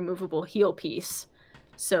making a removable heel piece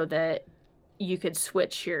so that you could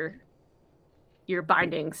switch your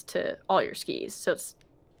bindings to all your skis. So it's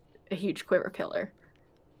a huge quiver killer.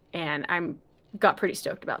 And got pretty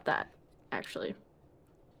stoked about that, actually.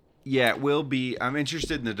 Yeah, it will be. I'm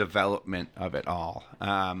interested in the development of it all.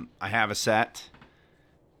 I have a set.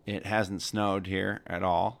 It hasn't snowed here at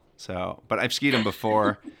all, but I've skied them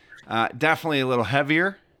before. Definitely a little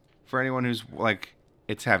heavier for anyone who's like,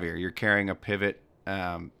 it's heavier. You're carrying a pivot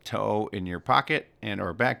toe in your pocket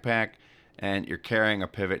or backpack, and you're carrying a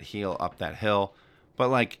pivot heel up that hill. But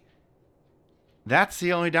like, that's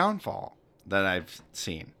the only downfall that I've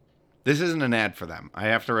seen. This isn't an ad for them. I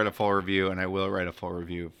have to write a full review, and I will write a full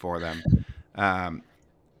review for them.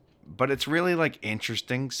 But it's really like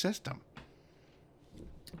interesting system.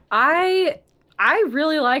 I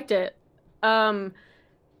really liked it. I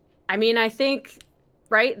mean, I think,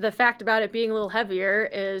 right, the fact about it being a little heavier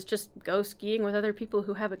is just go skiing with other people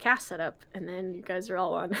who have a Cast setup, and then you guys are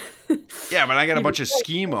all on. Yeah, but I got a bunch of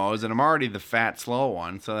skimos, and I'm already the fat, slow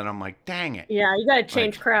one, so then I'm like, dang it. Yeah, you got to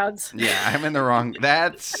change crowds. Yeah, I'm in the wrong.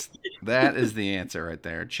 That is the answer right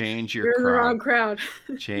there. Change your crowd. You're in the wrong crowd.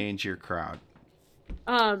 Change your crowd.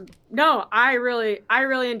 No, I really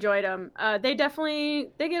enjoyed them. They get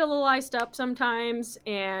a little iced up sometimes,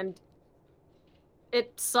 and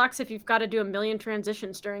it sucks if you've got to do a million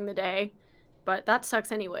transitions during the day, but that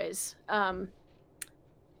sucks anyways.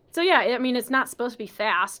 So yeah, I mean, it's not supposed to be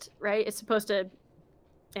fast, right? It's supposed to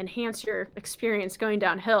enhance your experience going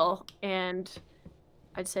downhill, and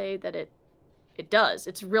I'd say that it does.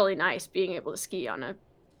 It's really nice being able to ski on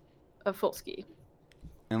a full ski.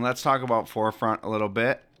 And let's talk about Forefront a little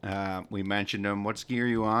bit. We mentioned them. What ski are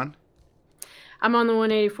you on? I'm on the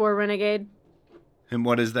 184 Renegade, And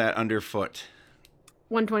what is that underfoot?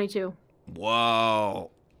 122.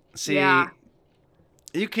 Whoa. See, Yeah.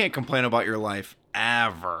 you can't complain about your life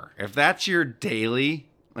ever. If that's your daily,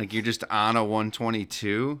 like you're just on a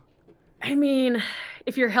 122. I mean,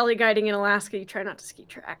 if you're heli guiding in Alaska, you try not to ski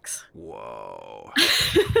tracks. Whoa.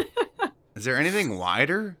 Is there anything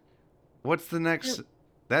wider? What's the next?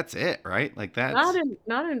 That's it, right? Like that's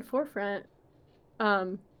Not in Forefront.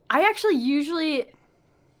 I actually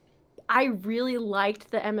I really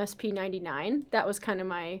liked the MSP 99. That was kind of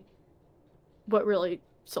what really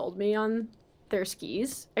sold me on their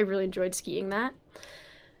skis. I really enjoyed skiing that.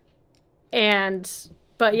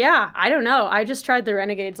 But yeah, I don't know. I just tried the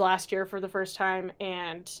Renegades last year for the first time,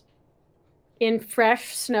 and in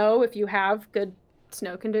fresh snow, if you have good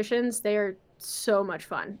snow conditions, they are so much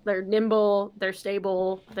fun. They're nimble, they're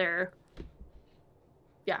stable,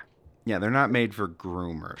 yeah, they're not made for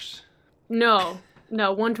groomers. no,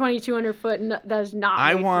 122 underfoot, no, that is not.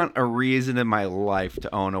 I made for- want a reason in my life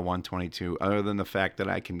to own a 122 other than the fact that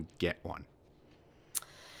I can get one.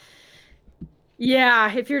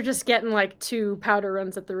 Yeah, if you're just getting like 2 powder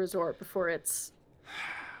runs at the resort before it's,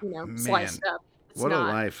 sliced up. It's What a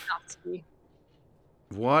not- life. not ski.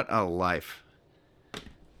 What a life.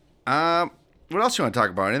 What else you want to talk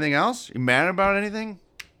about? Anything else? You mad about anything?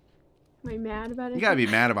 Am I mad about it? You gotta be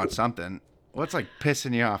mad about something. What's like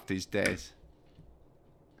pissing you off these days?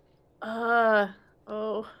 Oh.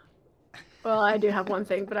 Well, I do have one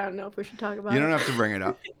thing, but I don't know if we should talk about You it. don't have to bring it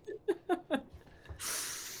up.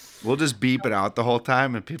 We'll just beep it out the whole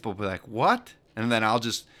time and people will be like, what? And then I'll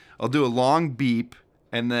do a long beep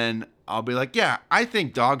and then I'll be like, yeah, I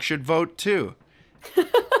think dogs should vote too.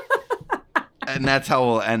 And that's how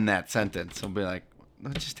we'll end that sentence. We'll be like,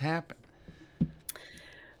 what just happened?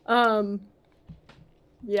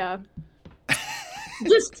 Yeah.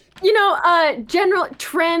 Just, general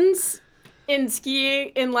trends in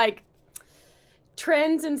skiing,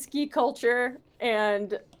 trends in ski culture,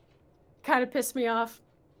 and kind of piss me off.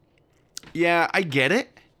 Yeah, I get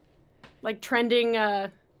it. Like trending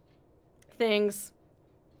things.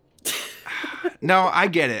 No, I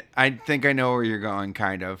get it. I think I know where you're going,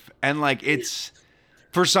 kind of. And like, it's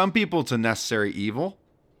for some people, it's a necessary evil.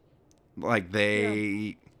 Like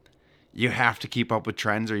you have to keep up with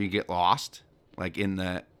trends or you get lost, like in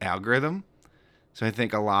the algorithm. So I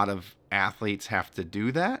think a lot of athletes have to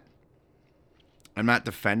do that. I'm not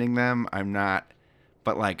defending them.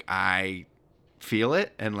 But like I feel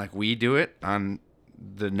it, and like we do it on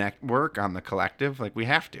the network, on the collective. Like we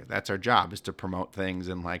have to. That's our job, is to promote things.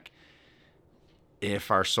 And like,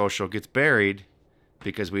 if our social gets buried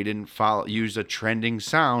because we didn't use a trending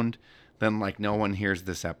sound, then like no one hears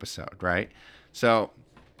this episode, right? So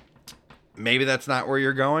maybe that's not where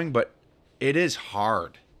you're going, but it is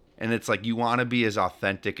hard. And it's like you want to be as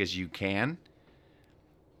authentic as you can.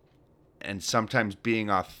 And sometimes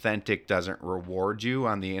being authentic doesn't reward you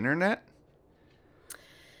on the internet.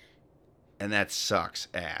 And that sucks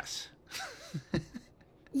ass.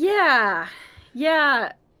 Yeah.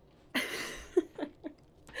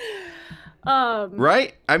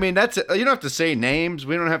 Right? I mean, that's it. You don't have to say names.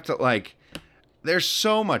 We don't have to like, there's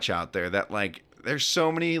so much out there that like, there's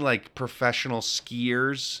so many like professional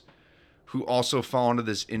skiers who also fall into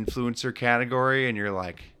this influencer category. And you're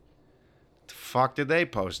like, the fuck did they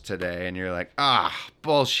post today? And you're like,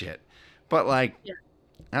 bullshit. But like, yeah.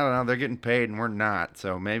 I don't know. They're getting paid and we're not.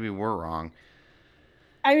 So maybe we're wrong.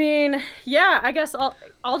 I mean, yeah, I guess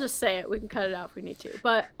I'll just say it. We can cut it out if we need to,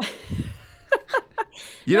 but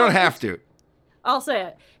you don't have to. I'll say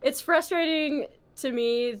it. It's frustrating to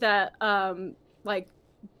me that like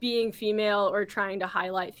being female or trying to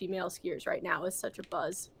highlight female skiers right now is such a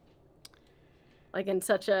buzz. Like in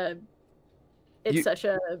such a you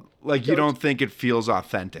don't think it feels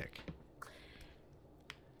authentic.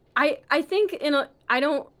 I think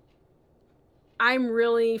I'm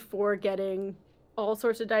really for getting all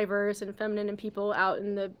sorts of diverse and feminine and people out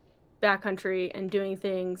in the backcountry and doing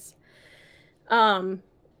things. But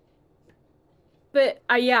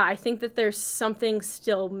I think that there's something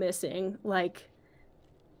still missing. Like,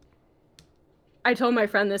 I told my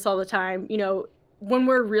friend this all the time, when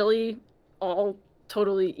we're really all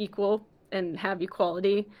totally equal and have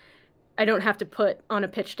equality, I don't have to put on a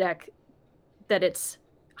pitch deck that it's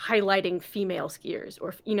highlighting female skiers,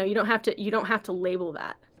 or you don't have to label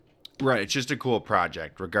that. Right. It's just a cool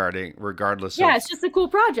project regardless Yeah, of. it's just a cool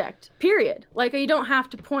project. Period. Like you don't have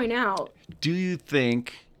to point out. Do you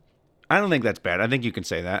think? I don't think that's bad. I think you can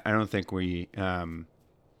say that. I don't think we.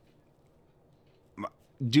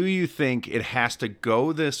 Do you think it has to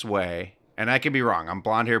go this way? And I can be wrong. I'm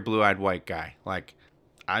blonde hair, blue eyed, white guy. Like,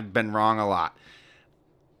 I've been wrong a lot.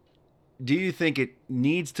 Do you think it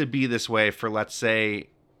needs to be this way for, let's say,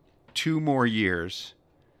 2 more years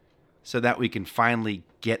so that we can finally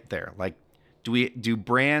get there? Like, do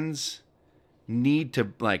brands need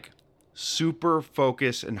to like super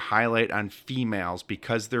focus and highlight on females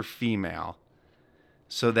because they're female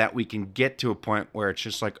so that we can get to a point where it's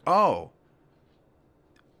just like, oh,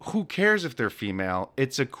 who cares if they're female?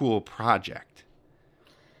 It's a cool project.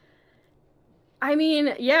 I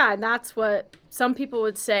mean, yeah, that's what some people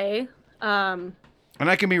would say. And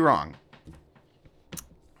I can be wrong.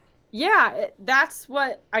 Yeah, that's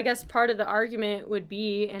what I guess part of the argument would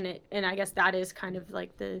be, and I guess that is kind of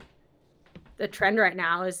like the trend right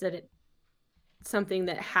now, is that it's something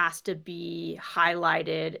that has to be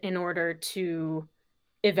highlighted in order to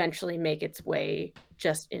eventually make its way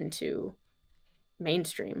just into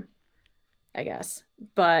mainstream, I guess.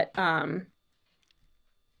 But I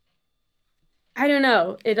don't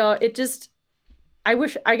know. I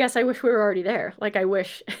guess I wish we were already there. Like I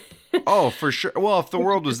wish. Oh, for sure. Well, if the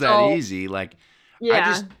world was that easy, like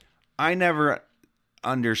yeah. I never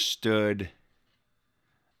understood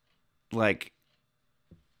like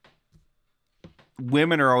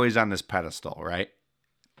women are always on this pedestal, right?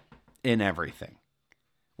 In everything.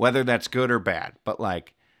 Whether that's good or bad, but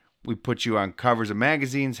like we put you on covers of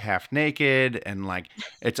magazines half naked and like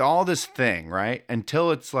it's all this thing, right?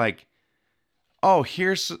 Until it's like, oh,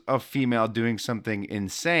 here's a female doing something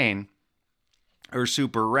insane or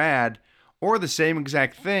super rad or the same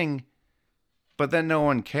exact thing, but then no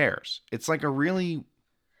one cares. It's like a really,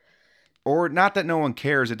 or not that no one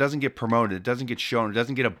cares, it doesn't get promoted, it doesn't get shown, it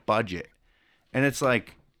doesn't get a budget. And it's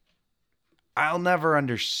like, I'll never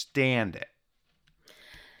understand it.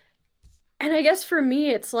 And I guess for me,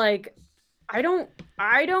 it's like, I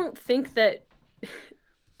don't think that,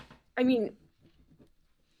 I mean,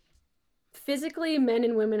 physically, men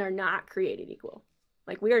and women are not created equal.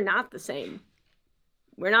 Like we are not the same.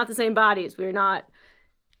 We're not the same bodies. We're not,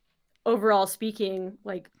 overall speaking,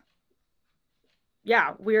 like,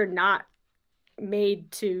 yeah, we're not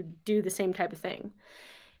made to do the same type of thing.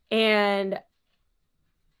 And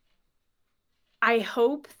I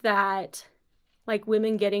hope that like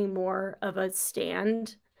women getting more of a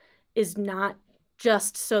stand is not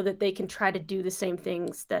just so that they can try to do the same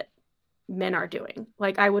things that men are doing.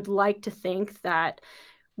 Like I would like to think that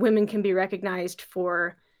women can be recognized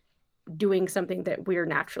for doing something that we're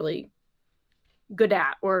naturally good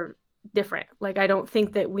at or different. Like I don't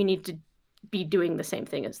think that we need to be doing the same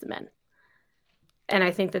thing as the men. And I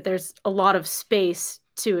think that there's a lot of space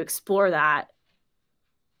to explore that.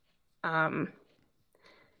 And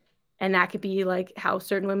that could be like how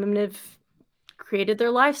certain women have created their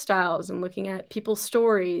lifestyles and looking at people's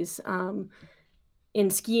stories. In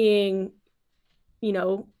skiing, you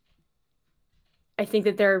know, I think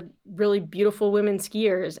that they're really beautiful women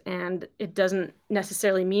skiers, and it doesn't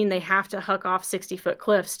necessarily mean they have to huck off 60-foot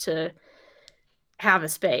cliffs to have a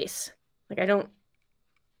space. Like I hope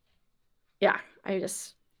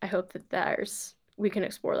that we can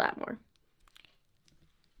explore that more.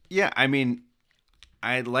 Yeah, I mean,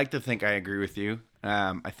 I'd like to think I agree with you.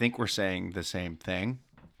 I think we're saying the same thing.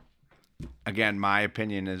 Again, my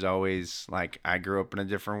opinion is always like I grew up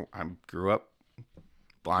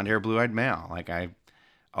blonde hair, blue eyed male. Like I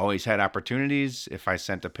always had opportunities. If I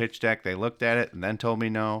sent a pitch deck, they looked at it and then told me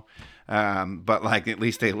no. But like at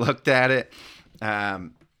least they looked at it.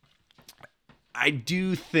 I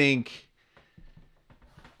do think,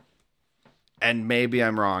 and maybe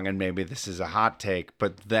I'm wrong, and maybe this is a hot take,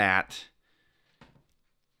 but that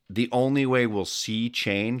the only way we'll see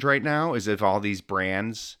change right now is if all these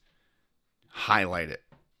brands highlight it.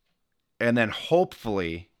 And then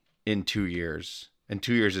hopefully in 2 years, and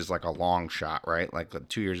 2 years is like a long shot, right? Like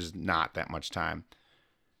 2 years is not that much time.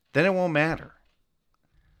 Then it won't matter.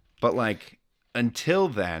 But like until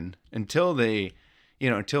then, until we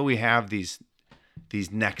have these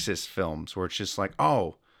Nexus films where it's just like,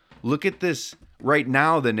 oh, look at this. Right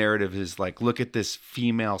now, the narrative is like, look at this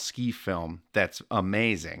female ski film that's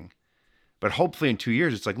amazing. But hopefully in 2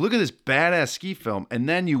 years, it's like, look at this badass ski film. And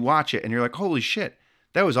then you watch it and you're like, holy shit,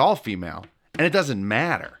 that was all female. And it doesn't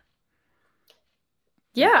matter.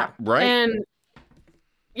 Yeah. Right? And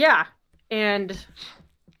yeah. And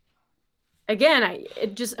again,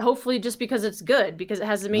 it just hopefully just because it's good, because it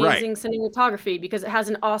has Right. amazing cinematography, because it has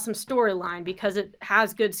an awesome storyline, because it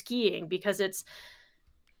has good skiing, because it's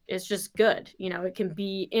just good. It can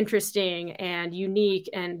be interesting and unique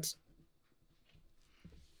and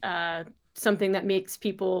uh, something that makes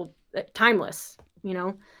people timeless,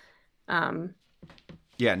 um,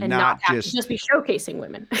 Yeah, and not not have to just just be showcasing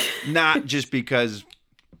women. not just because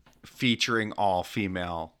featuring all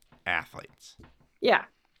female athletes. Yeah,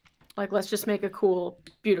 like let's just make a cool,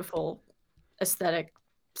 beautiful, aesthetic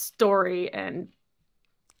story and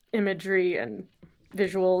imagery and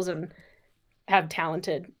visuals and have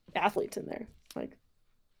talented athletes in there. Like,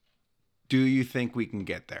 Do you think we can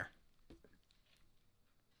get there?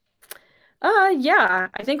 yeah,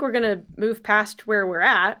 I think we're gonna move past where we're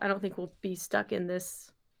at. I don't think we'll be stuck in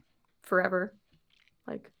this forever.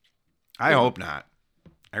 Like, I hope not.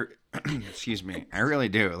 I, excuse me. I really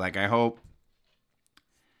do. Like, I hope.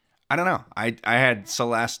 I don't know. I had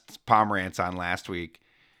Celeste Pomerantz on last week,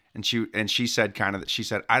 and she said kind of that. She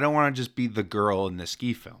said, I don't want to just be the girl in the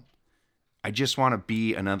ski film. I just want to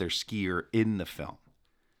be another skier in the film.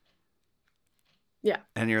 yeah,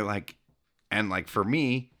 And you're like, and like for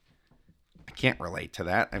me, I can't relate to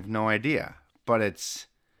that. I have no idea. But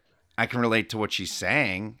I can relate to what she's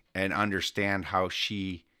saying and understand how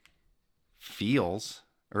she feels,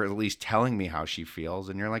 or at least telling me how she feels.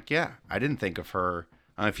 And you're like, yeah, I didn't think of her.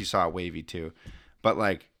 I don't know if you saw it, Wavy too, but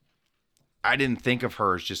like, I didn't think of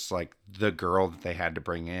her as just like the girl that they had to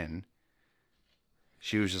bring in.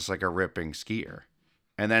 She was just like a ripping skier.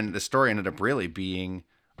 And then the story ended up really being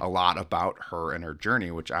a lot about her and her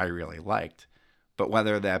journey, which I really liked. But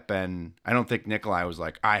whether that been, I don't think Nikolai was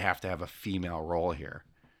like, I have to have a female role here.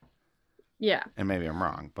 yeah. And maybe I'm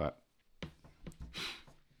wrong, but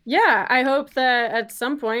Yeah, I hope that at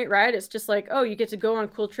some point, right, it's just like, oh, you get to go on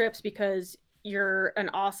cool trips because you're an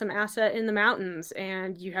awesome asset in the mountains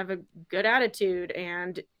and you have a good attitude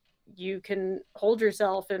and you can hold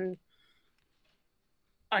yourself and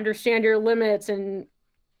understand your limits and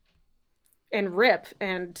rip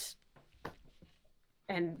and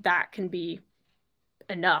that can be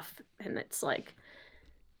enough. And it's like,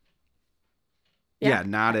 yeah, yeah.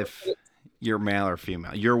 not if you're male or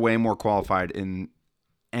female. You're way more qualified in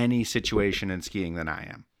any situation in skiing than I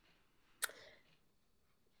am.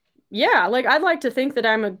 Yeah, like I'd like to think that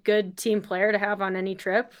I'm a good team player to have on any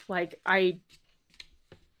trip. Like I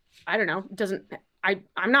don't know, doesn't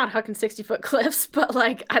I'm not hucking 60-foot cliffs, but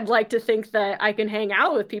like I'd like to think that I can hang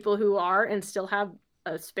out with people who are and still have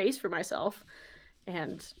a space for myself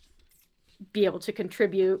and be able to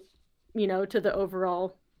contribute, to the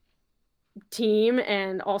overall team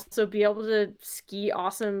and also be able to ski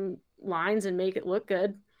awesome lines and make it look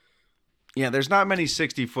good. Yeah, there's not many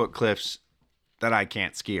 60-foot cliffs that I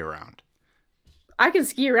can't ski around. I can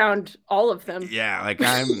ski around all of them. Yeah, like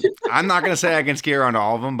I'm not gonna say I can ski around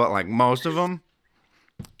all of them, but like most of them,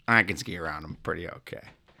 I can ski around them pretty okay.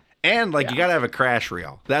 And like you Yeah. gotta have a crash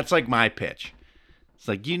reel. That's like my pitch. It's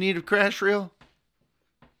like you need a crash reel.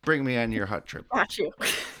 Bring me on your hut trip. Got you.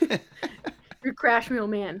 You're crash wheel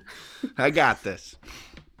man. I got this.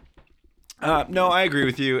 No, I agree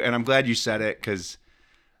with you, and I'm glad you said it because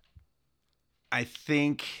I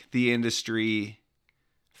think the industry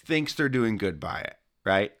thinks they're doing good by it,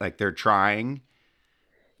 right? Like they're trying.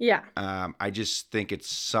 Yeah. I just think it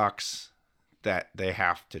sucks that they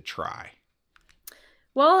have to try.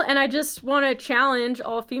 Well, and I just want to challenge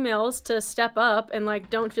all females to step up and like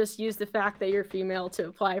don't just use the fact that you're female to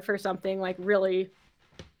apply for something, like really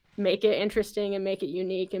make it interesting and make it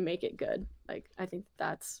unique and make it good. Like I think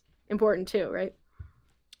that's important too, right?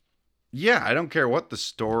 Yeah, I don't care what the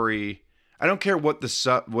story. I don't care what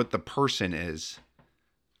the person is.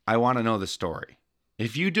 I want to know the story.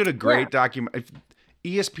 If you did a Yeah. great document, if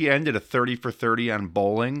ESPN did a 30 for 30 on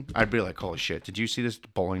bowling, I'd be like, holy shit, did you see this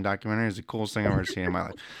bowling documentary? It's the coolest thing I've ever seen in my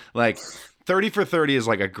life. Like 30 for 30 is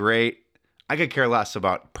like a great, I could care less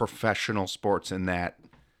about professional sports in that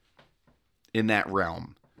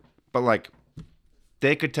realm. But like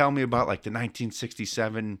they could tell me about like the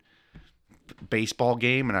 1967 baseball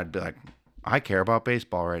game and I'd be like, I care about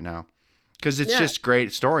baseball right now. Because it's Yeah. just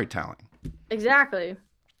great storytelling. Exactly.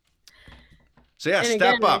 So yeah, And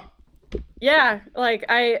step again, up. yeah, like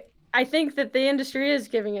I think that the industry is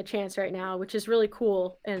giving a chance right now, which is really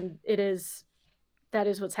cool, and that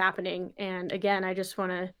is what's happening. And again, I just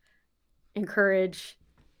want to encourage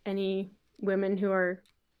any women who are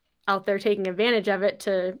out there taking advantage of it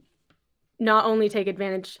to not only take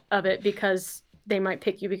advantage of it because they might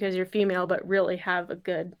pick you because you're female, but really have a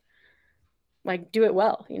good, like, do it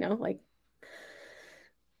well, like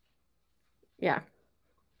Yeah.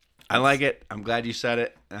 I like it. I'm glad you said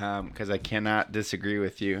it because I cannot disagree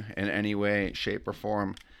with you in any way, shape, or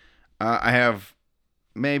form. I have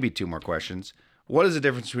maybe two more questions. What is the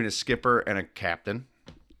difference between a skipper and a captain?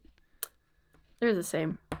 They're the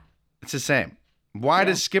same. It's the same. Why Yeah.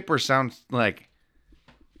 does skipper sound like?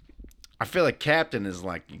 I feel like captain is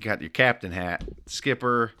like you got your captain hat.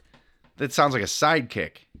 Skipper, that sounds like a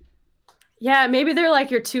sidekick. Yeah, maybe they're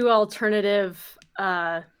like your two alternative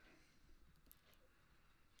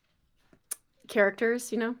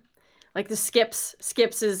characters, you know? Like the Skips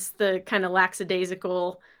is the kind of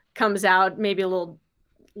lackadaisical, comes out maybe a little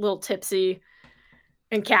tipsy,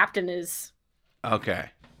 and Captain is, Okay,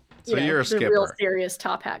 so you know, you're a the real skipper. serious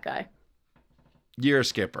top hat guy. You're a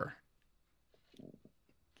skipper.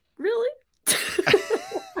 Really?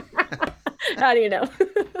 How do you know?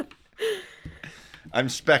 I'm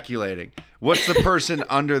speculating. What's the person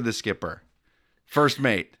under the skipper? First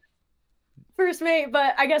mate. First mate,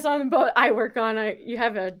 but I guess on the boat I work on, you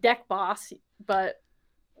have a deck boss, but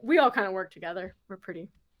we all kind of work together. We're pretty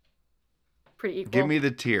equal. Give me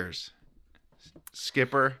the tiers.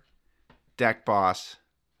 Skipper, deck boss,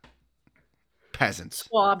 peasants.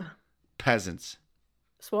 Swab. Peasants.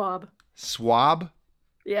 Swab. Swab?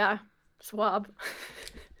 Yeah. Swab.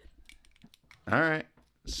 All right.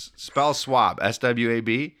 Spell swab.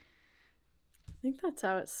 SWAB? I think that's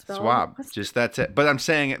how it's spelled. Swab. Just that's it. But I'm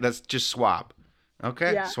saying it. That's just swab.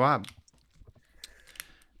 Okay. Yeah. Swab.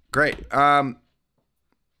 Great.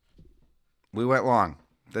 We went long.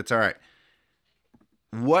 That's all right.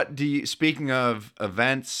 What do you, speaking of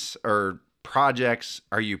events or projects,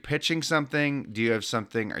 are you pitching something? Do you have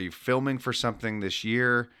something? Are you filming for something this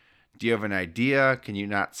year? Do you have an idea? Can you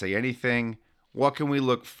not say anything? What can we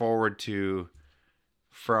look forward to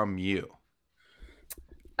from you?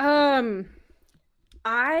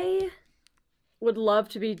 I would love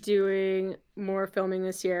to be doing more filming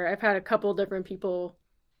this year. I've had a couple different people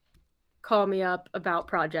call me up about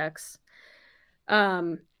projects.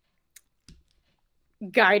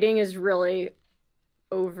 Guiding is really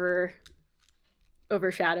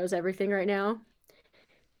overshadows everything right now.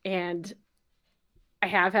 And I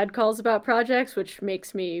have had calls about projects, which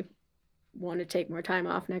makes me want to take more time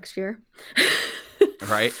off next year.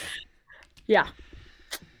 Right? Yeah.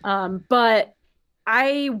 But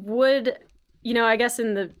I would, I guess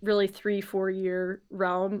in the really 3-4 year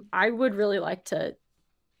realm, I would really like to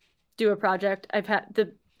do a project. I've had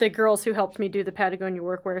the girls who helped me do the Patagonia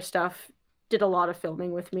workwear stuff did a lot of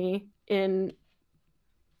filming with me in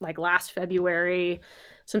like last February,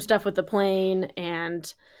 some stuff with the plane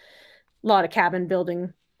and a lot of cabin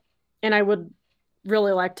building. And I would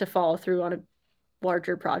really like to follow through on a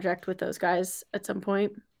larger project with those guys at some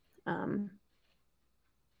point.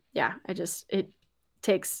 Yeah, it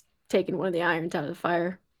takes taking one of the irons out of the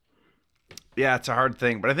fire. Yeah, it's a hard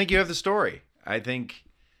thing, but I think you have the story. I think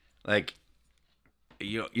like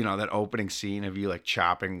you know that opening scene of you like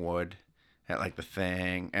chopping wood at like the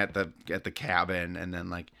thing at the cabin, and then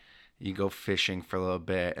like you go fishing for a little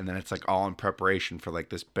bit, and then it's like all in preparation for like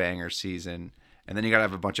this banger season, and then you gotta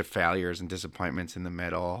have a bunch of failures and disappointments in the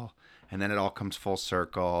middle, and then it all comes full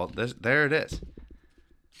circle. There it is.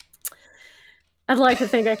 I'd like to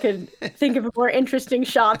think I could think of a more interesting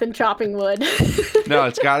shot than chopping wood. No,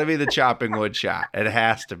 it's got to be the chopping wood shot. It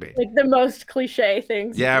has to be. Like the most cliche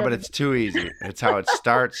things. Yeah, but it's too easy. It's how it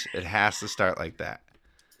starts. It has to start like that.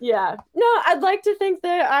 Yeah. No, I'd like to think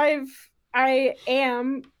that I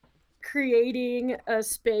am creating a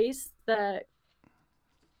space that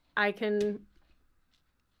I can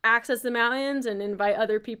access the mountains and invite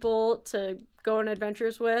other people to go on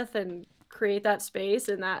adventures with and create that space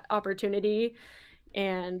and that opportunity.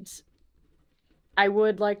 And I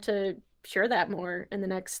would like to share that more in the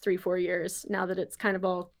next 3-4 years now that it's kind of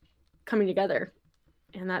all coming together.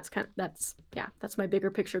 And that's my bigger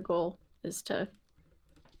picture goal, is to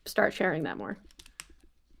start sharing that more.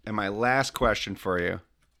 And my last question for you: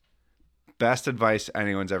 best advice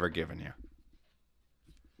anyone's ever given you?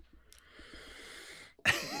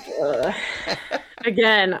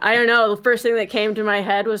 Again, I don't know. The first thing that came to my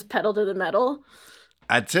head was pedal to the metal.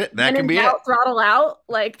 That's it. That can be it. Throttle out.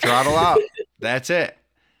 Like Throttle out. That's it.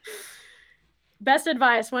 Best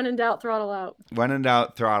advice: when in doubt, throttle out. When in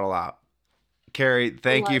doubt, throttle out. Carrie,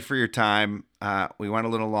 thank you for your time. We went a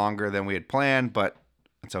little longer than we had planned, but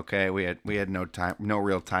it's okay. We had no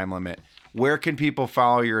real time limit. Where can people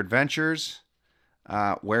follow your adventures?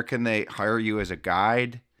 Where can they hire you as a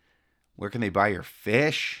guide? Where can they buy your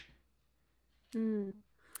fish?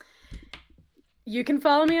 You can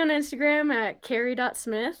follow me on Instagram at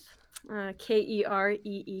Carrie.Smith,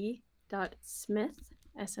 Keree.Smith,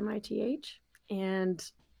 SMITH.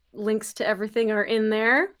 And links to everything are in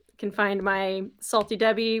there. You can find my Salty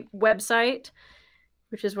Debbie website,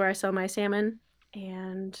 which is where I sell my salmon.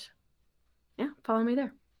 And yeah, follow me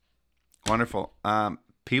there. Wonderful.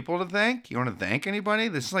 People to thank? You want to thank anybody?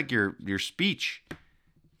 This is like your speech.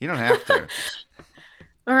 You don't have to.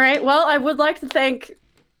 All right. Well, I would like to thank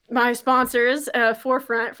my sponsors,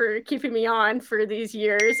 Forefront, for keeping me on for these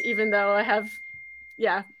years, even though I have,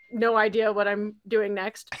 no idea what I'm doing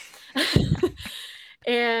next.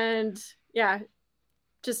 And yeah,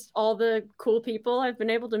 just all the cool people I've been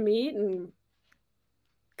able to meet and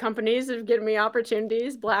companies have given me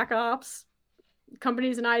opportunities, Black Ops,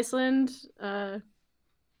 companies in Iceland. Thanks.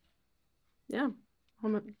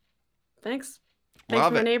 Thanks Love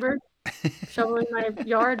to my it. neighbor shoveling my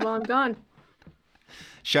yard while I'm gone.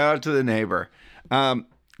 Shout out to the neighbor.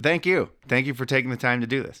 Thank you. Thank you for taking the time to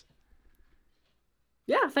do this.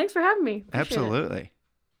 Yeah, thanks for having me. Appreciate it. Absolutely.